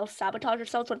can self-sabotage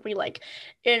ourselves when we like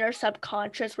in our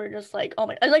subconscious we're just like, oh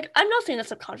my, like I'm not saying the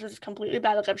subconscious is completely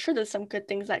bad. Like I'm sure there's some good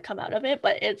things that come out of it,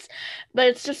 but it's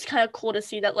just kind of cool to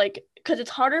see that, like, because it's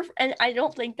harder, and I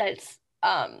don't think that it's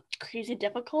crazy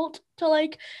difficult to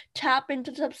like tap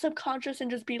into the subconscious and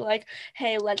just be like,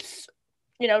 hey, let's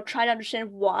try to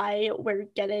understand why we're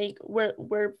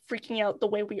freaking out the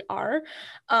way we are.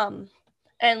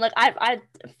 And like I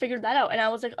figured that out, and I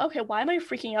was like, okay, why am I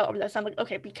freaking out over this? I'm like,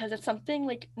 okay, because it's something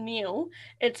like new.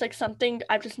 It's like something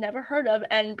I've just never heard of,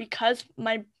 and because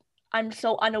I'm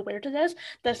so unaware to this,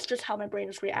 that's just how my brain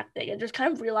is reacting. And just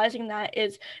kind of realizing that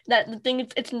the thing,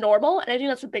 it's normal, and I think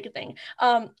that's a big thing.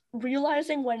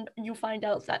 Realizing when you find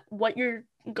out that what you're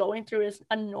going through is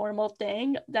a normal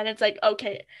thing, then it's like,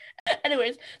 okay.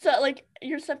 Anyways, so like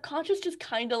your subconscious just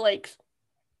kind of like,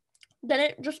 then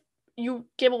it just, you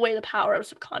give away the power of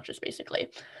subconscious basically.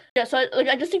 Yeah, so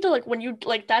I just think that like when you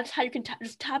like, that's how you can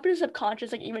just tap into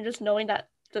subconscious, like even just knowing that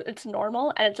it's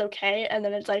normal and it's okay, and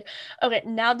then it's like, okay,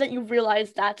 now that you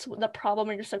realize that's the problem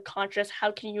in your subconscious,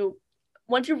 how can you,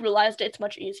 once you realized it, it's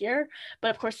much easier,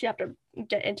 but of course you have to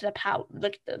get into the power,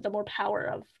 like the more power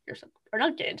of your or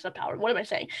not get into the power, what am I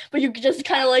saying, but you just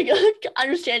kind of like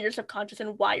understand your subconscious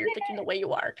and why you're thinking the way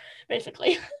you are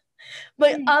basically.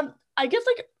 But I guess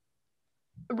like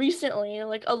recently,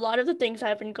 like a lot of the things that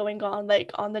have been going on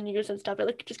like on the news and stuff, it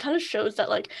like just kind of shows that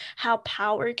like how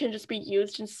power can just be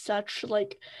used in such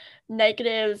like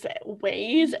negative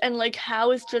ways, and like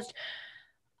how it's just,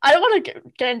 I don't want to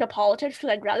get into politics because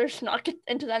I'd rather just not get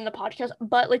into that in the podcast,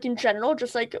 but like in general,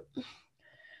 just like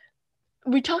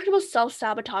we talked about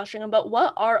self-sabotaging, but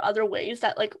what are other ways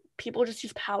that like people just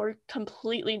use power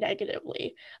completely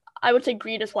negatively? I would say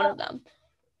greed is one of them.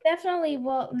 Definitely.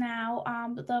 Well, now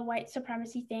the white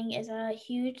supremacy thing is a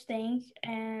huge thing,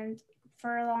 and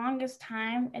for the longest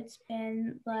time, it's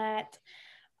been that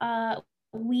I'm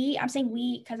saying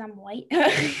we because I'm white.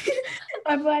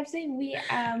 But I'm saying we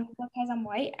because I'm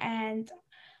white, and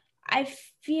I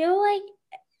feel like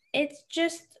it's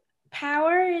just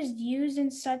power is used in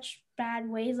such bad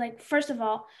ways. Like, first of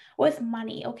all, with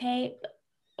money, okay?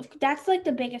 That's like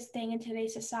the biggest thing in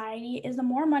today's society is the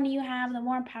more money you have, the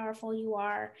more powerful you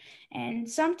are. And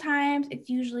sometimes it's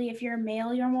usually if you're a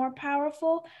male, you're more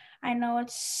powerful. I know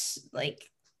it's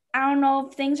like, I don't know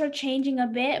if things are changing a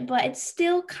bit, but it's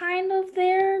still kind of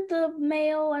there, the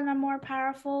male and the more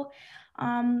powerful.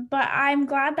 But I'm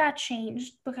glad that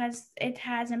changed because it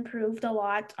has improved a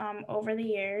lot over the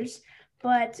years.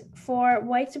 But for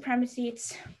white supremacy,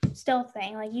 it's still a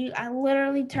thing. Like I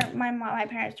literally turned my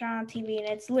parents turn on TV and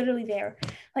it's literally there,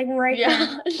 like right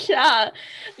Yeah, there.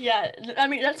 yeah. I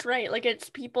mean, that's right. Like,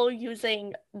 it's people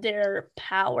using their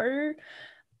power,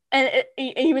 and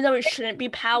even though it shouldn't be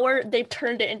power, they've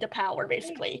turned it into power,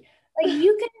 basically. Like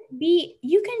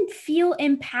you can feel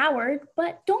empowered,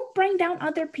 but don't bring down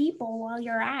other people while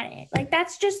you're at it. Like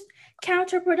that's just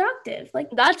counterproductive. Like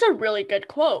that's a really good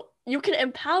quote. You can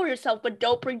empower yourself, but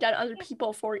don't bring down other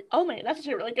people for. Oh man, that's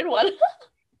a really good one.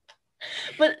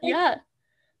 But yeah,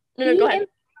 no, go ahead.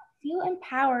 Feel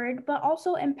empowered, but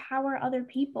also empower other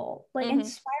people. Like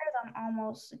inspire them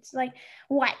almost. It's like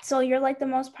what? So you're like the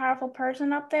most powerful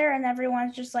person up there, and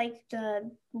everyone's just like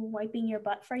wiping your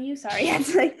butt for you. Sorry,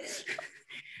 it's like.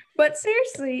 But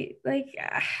seriously, like,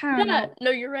 I don't know. No,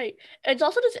 you're right. It's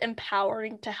also just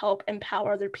empowering to help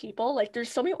empower other people. Like, there's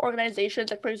so many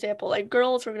organizations, like, for example, like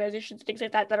girls' organizations, things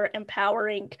like that, that are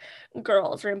empowering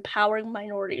girls or empowering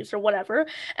minorities or whatever.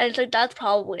 And it's like, that's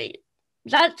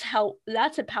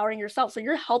empowering yourself. So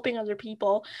you're helping other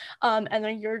people. And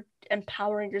then you're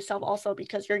empowering yourself also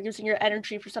because you're using your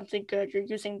energy for something good. You're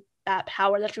using that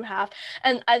power that you have.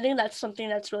 And I think that's something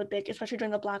that's really big, especially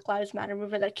during the Black Lives Matter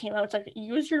movement that came out. It's like,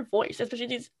 use your voice, especially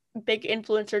these big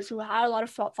influencers who had a lot of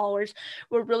followers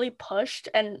were really pushed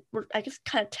and were, I guess,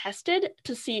 kind of tested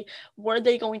to see were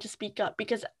they going to speak up,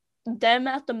 because them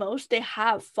at the most, they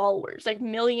have followers, like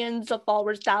millions of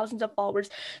followers, thousands of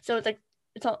followers. So it's like,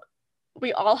 it's all,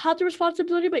 we all have the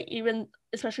responsibility, but even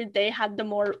especially they had the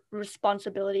more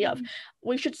responsibility of,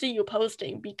 we should see you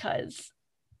posting because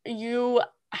you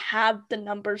have the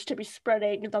numbers to be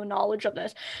spreading the knowledge of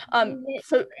this.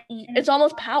 So it's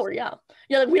almost power. Yeah,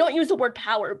 like we don't use the word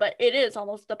power, but it is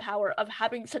almost the power of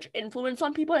having such influence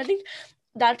on people. And I think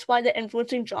that's why the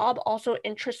influencing job also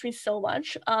interests me so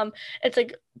much. It's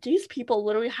like these people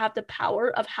literally have the power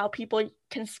of how people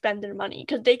can spend their money,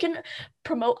 because they can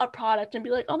promote a product and be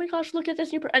like, oh my gosh, look at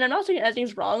this new and I'm not saying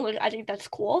anything's wrong, like I think that's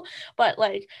cool, but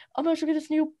like, oh my gosh, look at this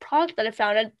new product that I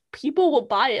found, and people will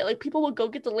buy it. Like, people will go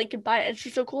get the link and buy it. It's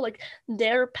just so cool. Like,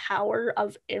 their power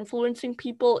of influencing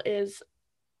people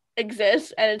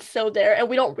exists, and it's so there, and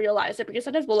we don't realize it because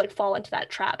sometimes we'll like fall into that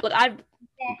trap. Like, I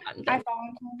fall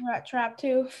into that trap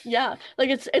too. Yeah, like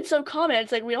it's so common.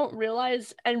 It's like we don't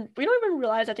realize, and we don't even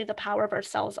realize, I think, the power of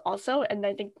ourselves also. And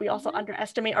I think we also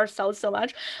underestimate ourselves so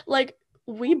much. Like,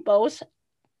 we both,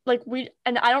 like,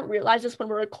 and I don't realize this when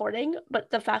we're recording, but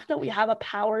the fact that we have a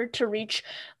power to reach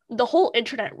the whole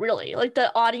internet, really, like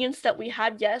the audience that we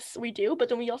have, yes, we do, but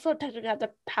then we also technically have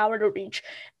the power to reach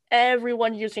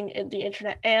everyone using the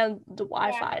internet and the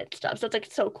Wi-Fi and stuff. So it's like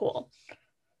so cool.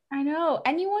 I know.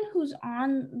 Anyone who's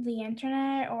on the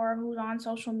internet or who's on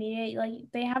social media, like,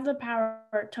 they have the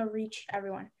power to reach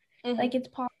everyone. Like, it's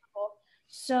possible.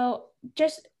 So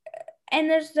just, and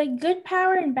there's like good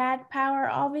power and bad power.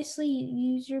 Obviously,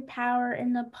 you use your power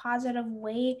in the positive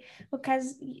way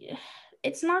because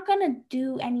it's not going to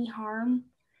do any harm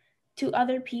to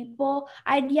other people.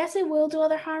 Yes, it will do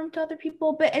other harm to other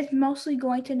people, but it's mostly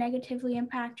going to negatively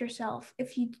impact yourself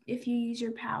if you use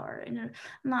your power in a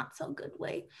not so good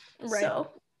way. Right.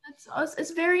 So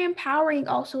it's very empowering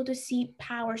also to see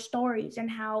power stories and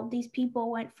how these people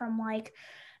went from like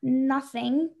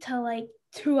nothing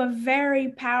to a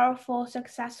very powerful,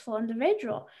 successful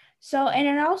individual. So, and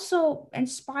it also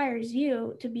inspires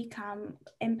you to become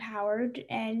empowered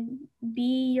and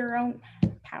be your own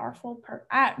powerful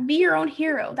be your own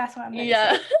hero. That's what I'm gonna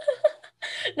say.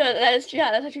 No, that's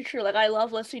actually true. Like, I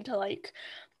love listening to like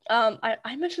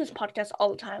I mention this podcast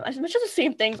all the time. I mention the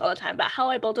same things all the time about how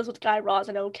I built this with Guy Raz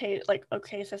and OK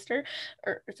Sister,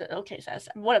 or is it OK Sis?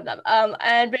 One of them.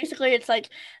 And basically it's like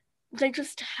they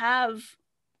just have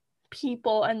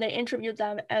people and they interview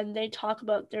them and they talk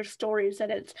about their stories,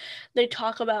 and they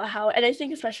talk about how, and I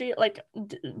think especially like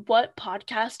what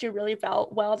podcasts do really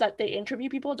well that they interview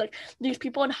people, like these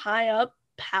people in high up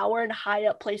power and high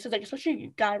up places, like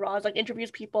especially Guy Raz like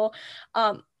interviews people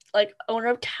like owner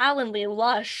of Calendly,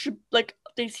 Lush, like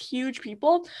these huge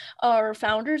people are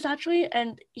founders actually,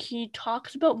 and he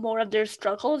talks about more of their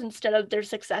struggles instead of their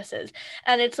successes.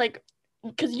 And it's like,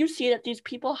 because you see that these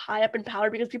people high up in power,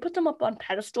 because we put them up on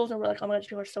pedestals and we're like, oh my gosh,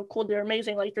 people are so cool, they're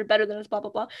amazing, like they're better than us, blah blah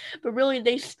blah, but really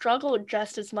they struggle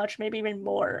just as much, maybe even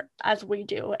more, as we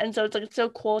do. And so it's like, it's so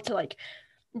cool to like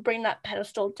bring that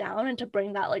pedestal down and to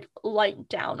bring that like light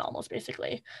down almost,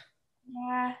 basically.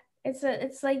 Yeah,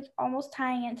 it's like almost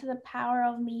tying into the power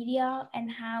of media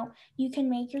and how you can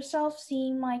make yourself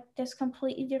seem like this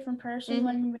completely different person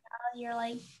when in reality you're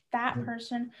like that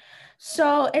person.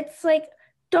 So it's like,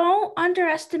 don't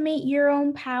underestimate your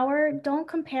own power. Don't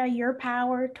compare your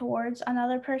power towards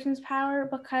another person's power,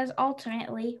 because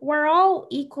ultimately we're all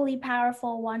equally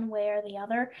powerful one way or the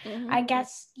other. I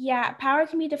guess, yeah, power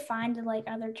can be defined in like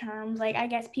other terms. Like, I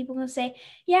guess people can say,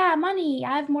 yeah, money,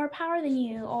 I have more power than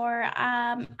you. Or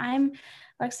I'm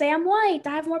like, say I'm white,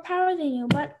 I have more power than you.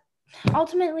 But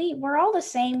ultimately, we're all the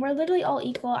same. We're literally all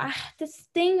equal. This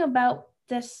thing about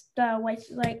this, the white,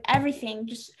 like everything,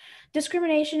 just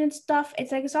discrimination and stuff,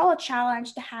 it's like, it's all a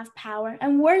challenge to have power.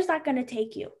 And where's that going to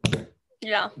take you?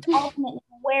 Yeah. Ultimately,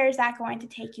 where is that going to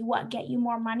take you? What, get you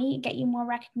more money, get you more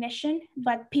recognition?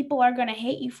 But people are going to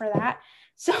hate you for that.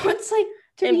 So it's like,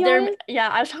 to be honest, yeah,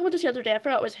 I was talking about this the other day, I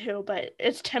forgot it was who, but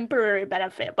it's temporary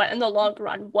benefit, but in the long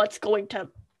run,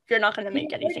 you're not going to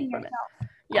make anything from it.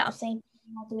 Yeah. The same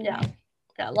yeah.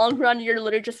 Yeah, long run, you're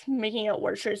literally just making it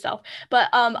worse for yourself. But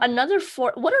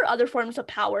what are other forms of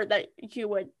power that you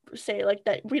would say, like,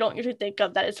 that we don't usually think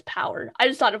of that is power? I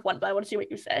just thought of one, but I want to see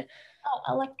what you say.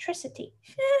 Oh, electricity.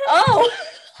 Oh.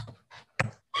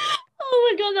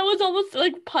 Oh my god, that was almost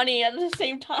like punny at the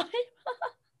same time.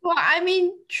 Well, I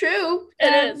mean, true.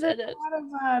 It is. A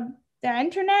lot of the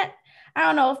internet. I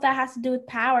don't know if that has to do with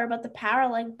power, but the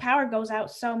power goes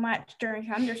out so much during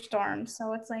thunderstorms.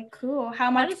 So it's like, cool, how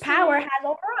much power has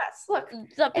over us. Look,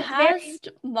 the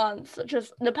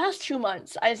past 2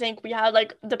 months, I think we had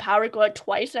like the power go out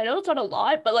twice. I know it's not a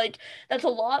lot, but like that's a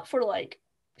lot for like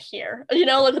here. You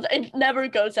know, like it never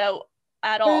goes out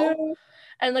at all.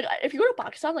 And like if you go to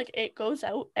Pakistan, like it goes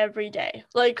out every day,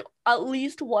 like at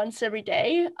least once every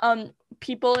day.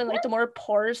 People in like the more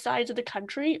poorer sides of the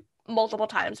country, multiple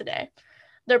times a day.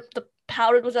 The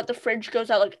power goes out, the fridge goes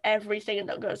out, like everything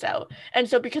that goes out. And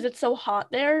so because it's so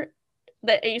hot there,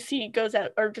 the AC goes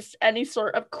out, or just any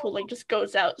sort of cooling just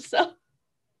goes out. So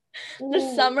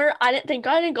the summer, thank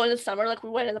God I didn't go in the summer. Like we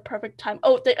went in the perfect time.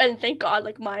 And thank God,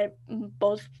 like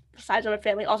both sides of my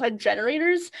family also had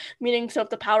generators, meaning so if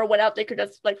the power went out, they could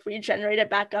just like regenerate it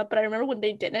back up. But I remember when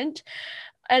they didn't,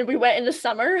 and we went in the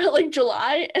summer, like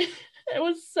July, and it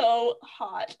was so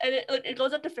hot, and it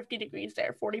goes up to 50 degrees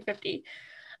there, 40, 50.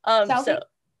 Celsius? So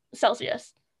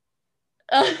Celsius.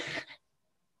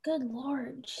 Good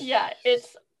Lord. Yeah,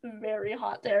 it's very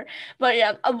hot there. But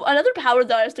yeah, another power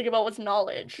that I was thinking about was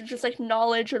knowledge. Just like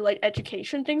knowledge or like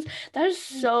education things. That is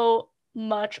so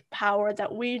much power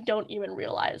that we don't even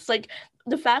realize. Like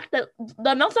the fact that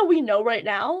the amount that we know right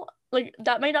now, like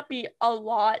that might not be a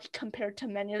lot compared to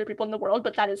many other people in the world,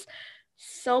 but that is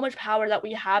so much power that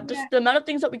we have. Just the amount of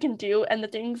things that we can do and the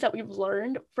things that we've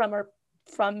learned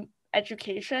from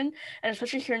education, and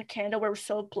especially here in Canada where we're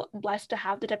so blessed to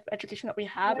have the type of education that we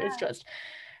have, is just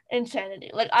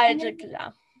insanity. Like and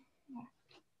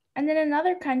then in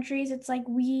other countries, it's like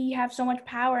we have so much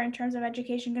power in terms of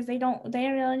education because they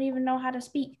don't even know how to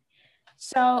speak.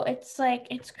 So it's like,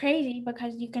 it's crazy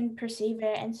because you can perceive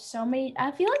it and so many.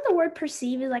 I feel like the word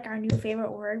perceive is like our new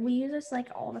favorite word. We use this like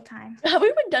all the time. Have we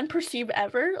even done perceive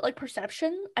ever? Like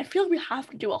perception? I feel like we have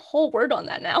to do a whole word on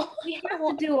that now. We have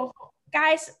to do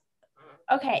guys.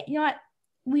 Okay, you know what?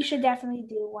 We should definitely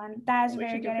do one. That is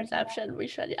very good. Perception. We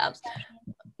should, yeah.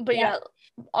 But yeah,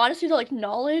 honestly, the like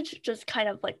knowledge just kind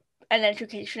of like, and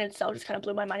education itself just kind of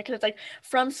blew my mind, because it's like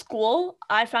from school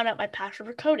I found out my passion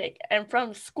for coding, and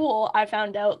from school I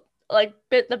found out like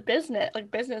the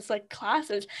business like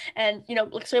classes, and you know,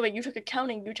 like say like you took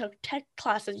accounting, you took tech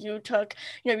classes, you took,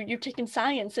 you know, you've taken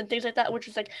science and things like that, which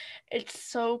is like, it's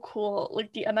so cool,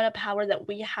 like the amount of power that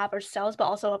we have ourselves, but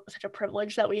also such a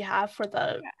privilege that we have for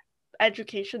the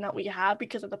education that we have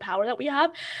because of the power that we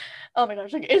have. Oh my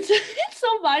gosh, like it's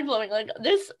so mind-blowing. Like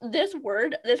this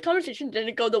conversation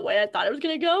didn't go the way I thought it was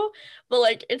gonna go, but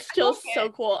like it's still so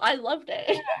cool. I loved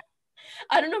it.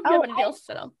 I don't know if you have anything else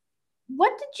to say.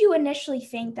 What did you initially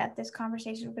think that this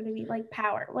conversation was going to be, like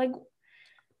power? Like,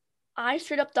 I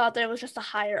straight up thought that it was just a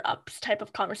higher ups type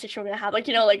of conversation we're gonna have, like,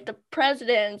 you know, like the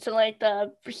presidents and like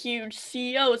the huge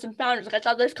CEOs and founders. Like I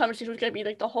thought this conversation was gonna be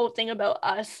like the whole thing about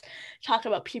us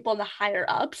talking about people in the higher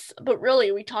ups, but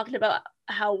really we talked about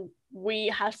how we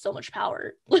have so much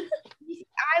power.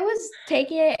 I was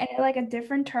taking it in like a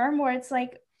different term where it's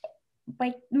like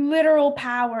literal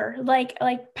power, like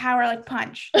power, like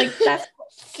punch, like that's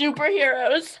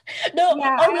superheroes. No,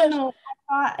 yeah. oh I don't know.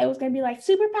 I thought it was gonna be like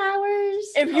superpowers.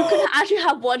 If you could actually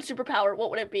have one superpower, what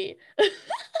would it be? I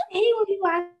hate when people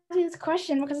ask me this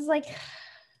question because it's like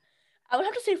I would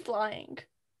have to say flying.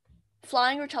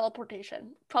 Flying or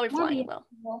teleportation. Probably flying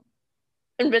though.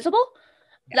 Invisible?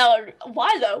 Now,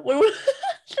 why though?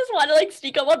 Just want to like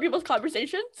sneak up on people's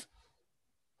conversations?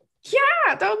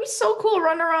 Yeah, that would be so cool.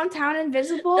 Run around town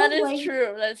invisible. That is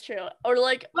true. That is true. Or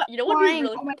like, you know what would be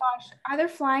really... Oh my gosh, either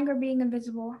flying or being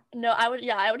invisible. No, I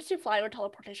would say flying or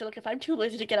teleportation. Like if I'm too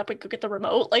lazy to get up and go get the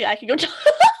remote, like I can go.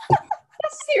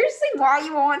 Seriously, why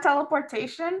you want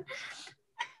teleportation?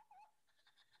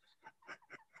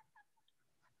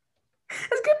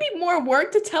 It's gonna be more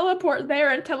work to teleport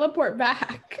there and teleport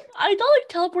back. I thought like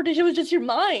teleportation was just your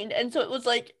mind, and so it was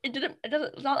like it's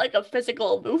not like a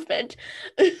physical movement.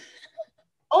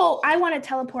 Oh, I want to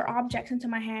teleport objects into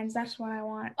my hands. That's what I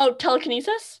want. Oh,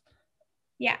 telekinesis?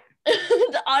 Yeah.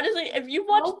 Honestly, if you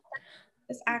watch,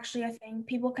 it's actually a thing.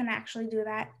 People can actually do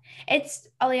that. It's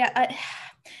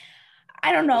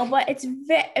I don't know, but it's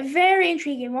very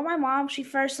intriguing. When my mom, she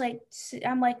first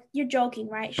I'm like, you're joking,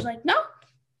 right? She's like, no,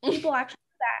 people actually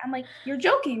do that. I'm like, you're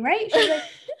joking, right? She's like,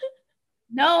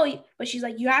 no, but she's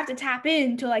like, you have to tap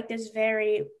into like this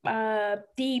very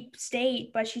deep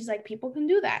state. But she's like, people can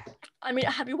do that. I mean,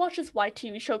 have you watched this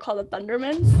YTV show called The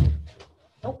Thundermans?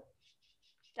 Nope.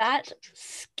 That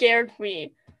scared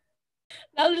me.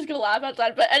 Now I'm just gonna laugh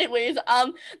outside. But anyways,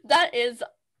 that is,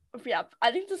 yeah,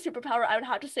 I think the superpower I would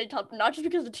have to say not just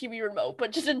because of the TV remote,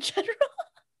 but just in general.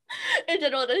 In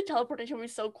general, the teleportation would be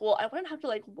so cool. I wouldn't have to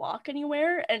like walk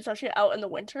anywhere, and especially out in the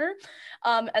winter.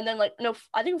 And then like no,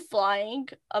 I think flying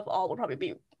of all would probably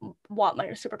be what my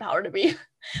superpower to be.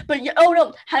 But yeah, oh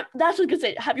no, that's what I was gonna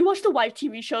say. Have you watched the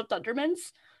YTV show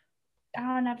Thundermans? I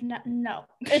don't have no.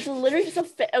 It's literally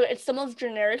just it's the most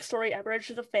generic story ever. It's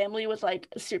just a family with like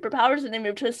superpowers, and they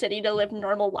move to a city to live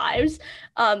normal lives.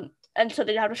 And so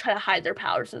they have to try to hide their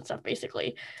powers and stuff,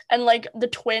 basically. And like the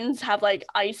twins have like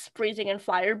ice breathing and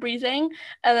fire breathing,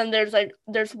 and then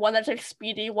there's one that's like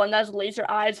speedy, one that's laser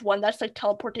eyes, one that's like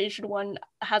teleportation, one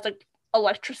has like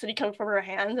electricity coming from her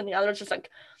hands, and the other is just like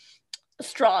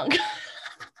strong.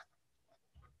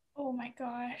 Oh my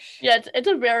gosh. Yeah, it's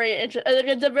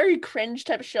a very cringe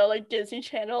type of show, like Disney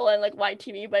Channel and like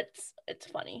YTV, but it's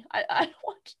funny. I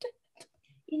watched it.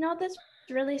 You know this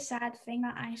really sad thing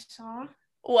that I saw?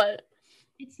 What?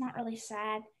 It's not really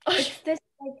sad. It's this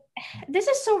this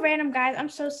is so random, guys. I'm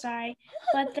so sorry.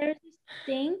 But there's this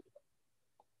thing.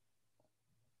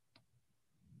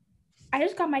 I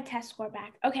just got my test score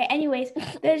back. Okay, anyways,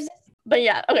 there's But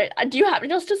yeah, okay. Do you have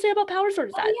anything else to say about powers, or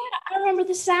is that? Yeah, I remember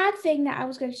the sad thing that I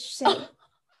was going to say. Right.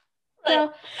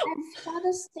 So I saw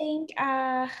this thing.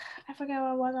 I forgot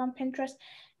what it was on Pinterest.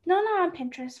 No, not on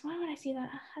Pinterest. Why would I see that?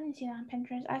 I didn't see that on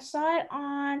Pinterest. I saw it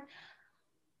on.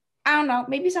 I don't know.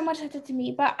 Maybe someone sent it to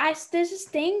me. But there's this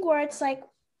thing where it's like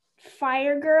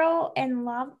Fire Girl and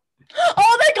Love.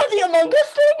 Oh my god, the Among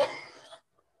Us thing.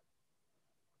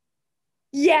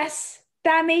 Yes,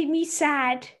 that made me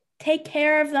sad. Take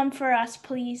care of them for us,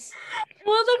 please. It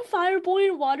was like Fire Boy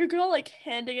and Water Girl like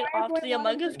handing it off to the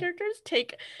Among Us characters.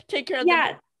 Take care of them.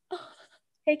 Yeah.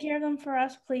 Take care of them for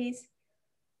us, please.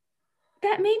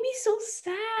 That made me so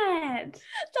sad. That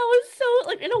was so,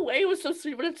 like, in a way it was so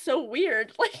sweet, but it's so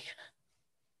weird. Like,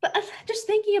 but just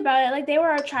thinking about it, like they were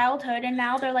our childhood and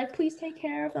now they're like, please take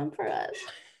care of them for us.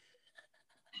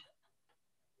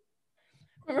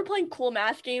 Remember playing cool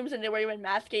math games, and they were even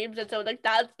math games, and so like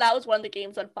that was one of the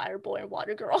games on Fire Boy and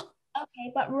Water Girl.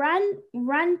 Okay, but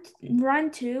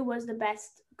Run 2 was the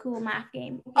best cool math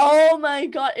game. Oh my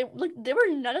god,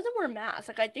 none of them were math.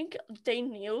 Like I think they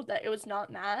knew that it was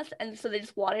not math, and so they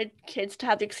just wanted kids to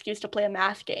have the excuse to play a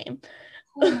math game.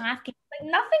 Cool math game.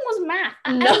 Like nothing was math.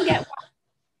 I don't get why.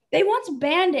 They once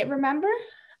banned it, remember?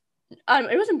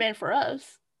 It wasn't banned for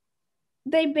us.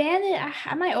 They banned it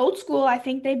at my old school. I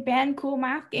think they banned cool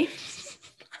math games.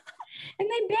 And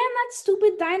they banned that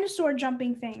stupid dinosaur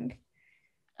jumping thing.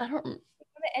 I don't.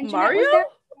 Mario?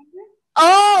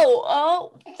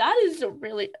 That is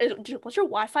really. Was your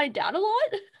Wi-Fi down a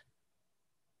lot?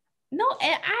 No,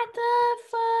 at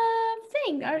the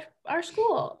thing, our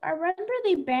school. I remember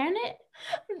they banned it.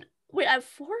 Wait, at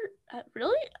Fort?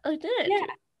 Really? I did. Yeah.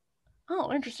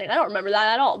 Oh, interesting. I don't remember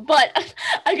that at all. But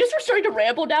I guess we're starting to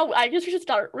ramble now. I guess we should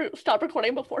stop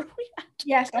recording before we have to.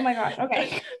 Yes. Oh my gosh.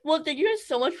 Okay. Well, thank you guys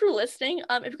so much for listening.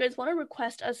 If you guys want to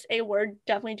request us a word,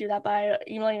 definitely do that by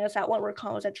emailing us at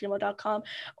onewordcombos@gmail.com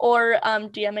or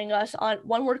DMing us on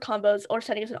One Word Combos or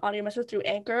sending us an audio message through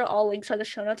Anchor. All links are in the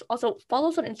show notes. Also, follow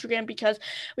us on Instagram because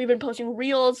we've been posting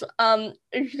reels.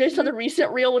 If you guys saw the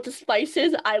recent reel with the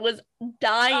spices, I was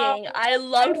dying. I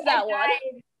loved that one.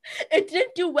 It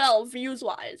didn't do well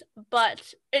views-wise,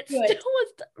 but it still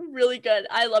was really good.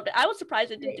 I loved it. I was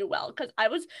surprised it didn't do well because I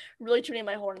was really tuning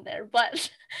my horn there. But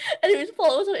anyways,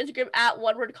 follow us on Instagram at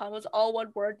One Word Combos, all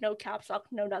one word, no caps lock,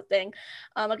 no nothing.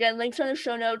 Again, links are in the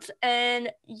show notes.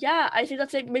 And yeah, I think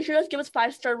that's it. Make sure you guys give us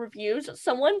 5-star reviews.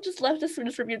 Someone just left a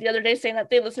student's review the other day saying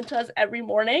that they listen to us every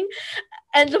morning.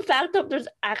 And the fact that there's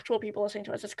actual people listening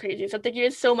to us is crazy. So thank you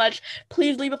guys so much.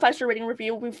 Please leave a 5-star rating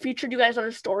review. We've featured you guys on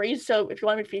our stories. So if you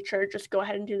want to be featured, just go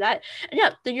ahead and do that. And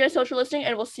yeah, thank you guys so much for listening.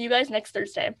 And we'll see you guys next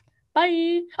Thursday.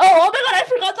 Bye. Oh my God, I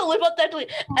forgot to live authentically.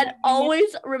 And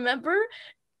always remember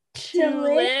to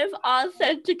live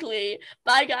authentically.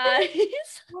 Bye,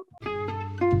 guys.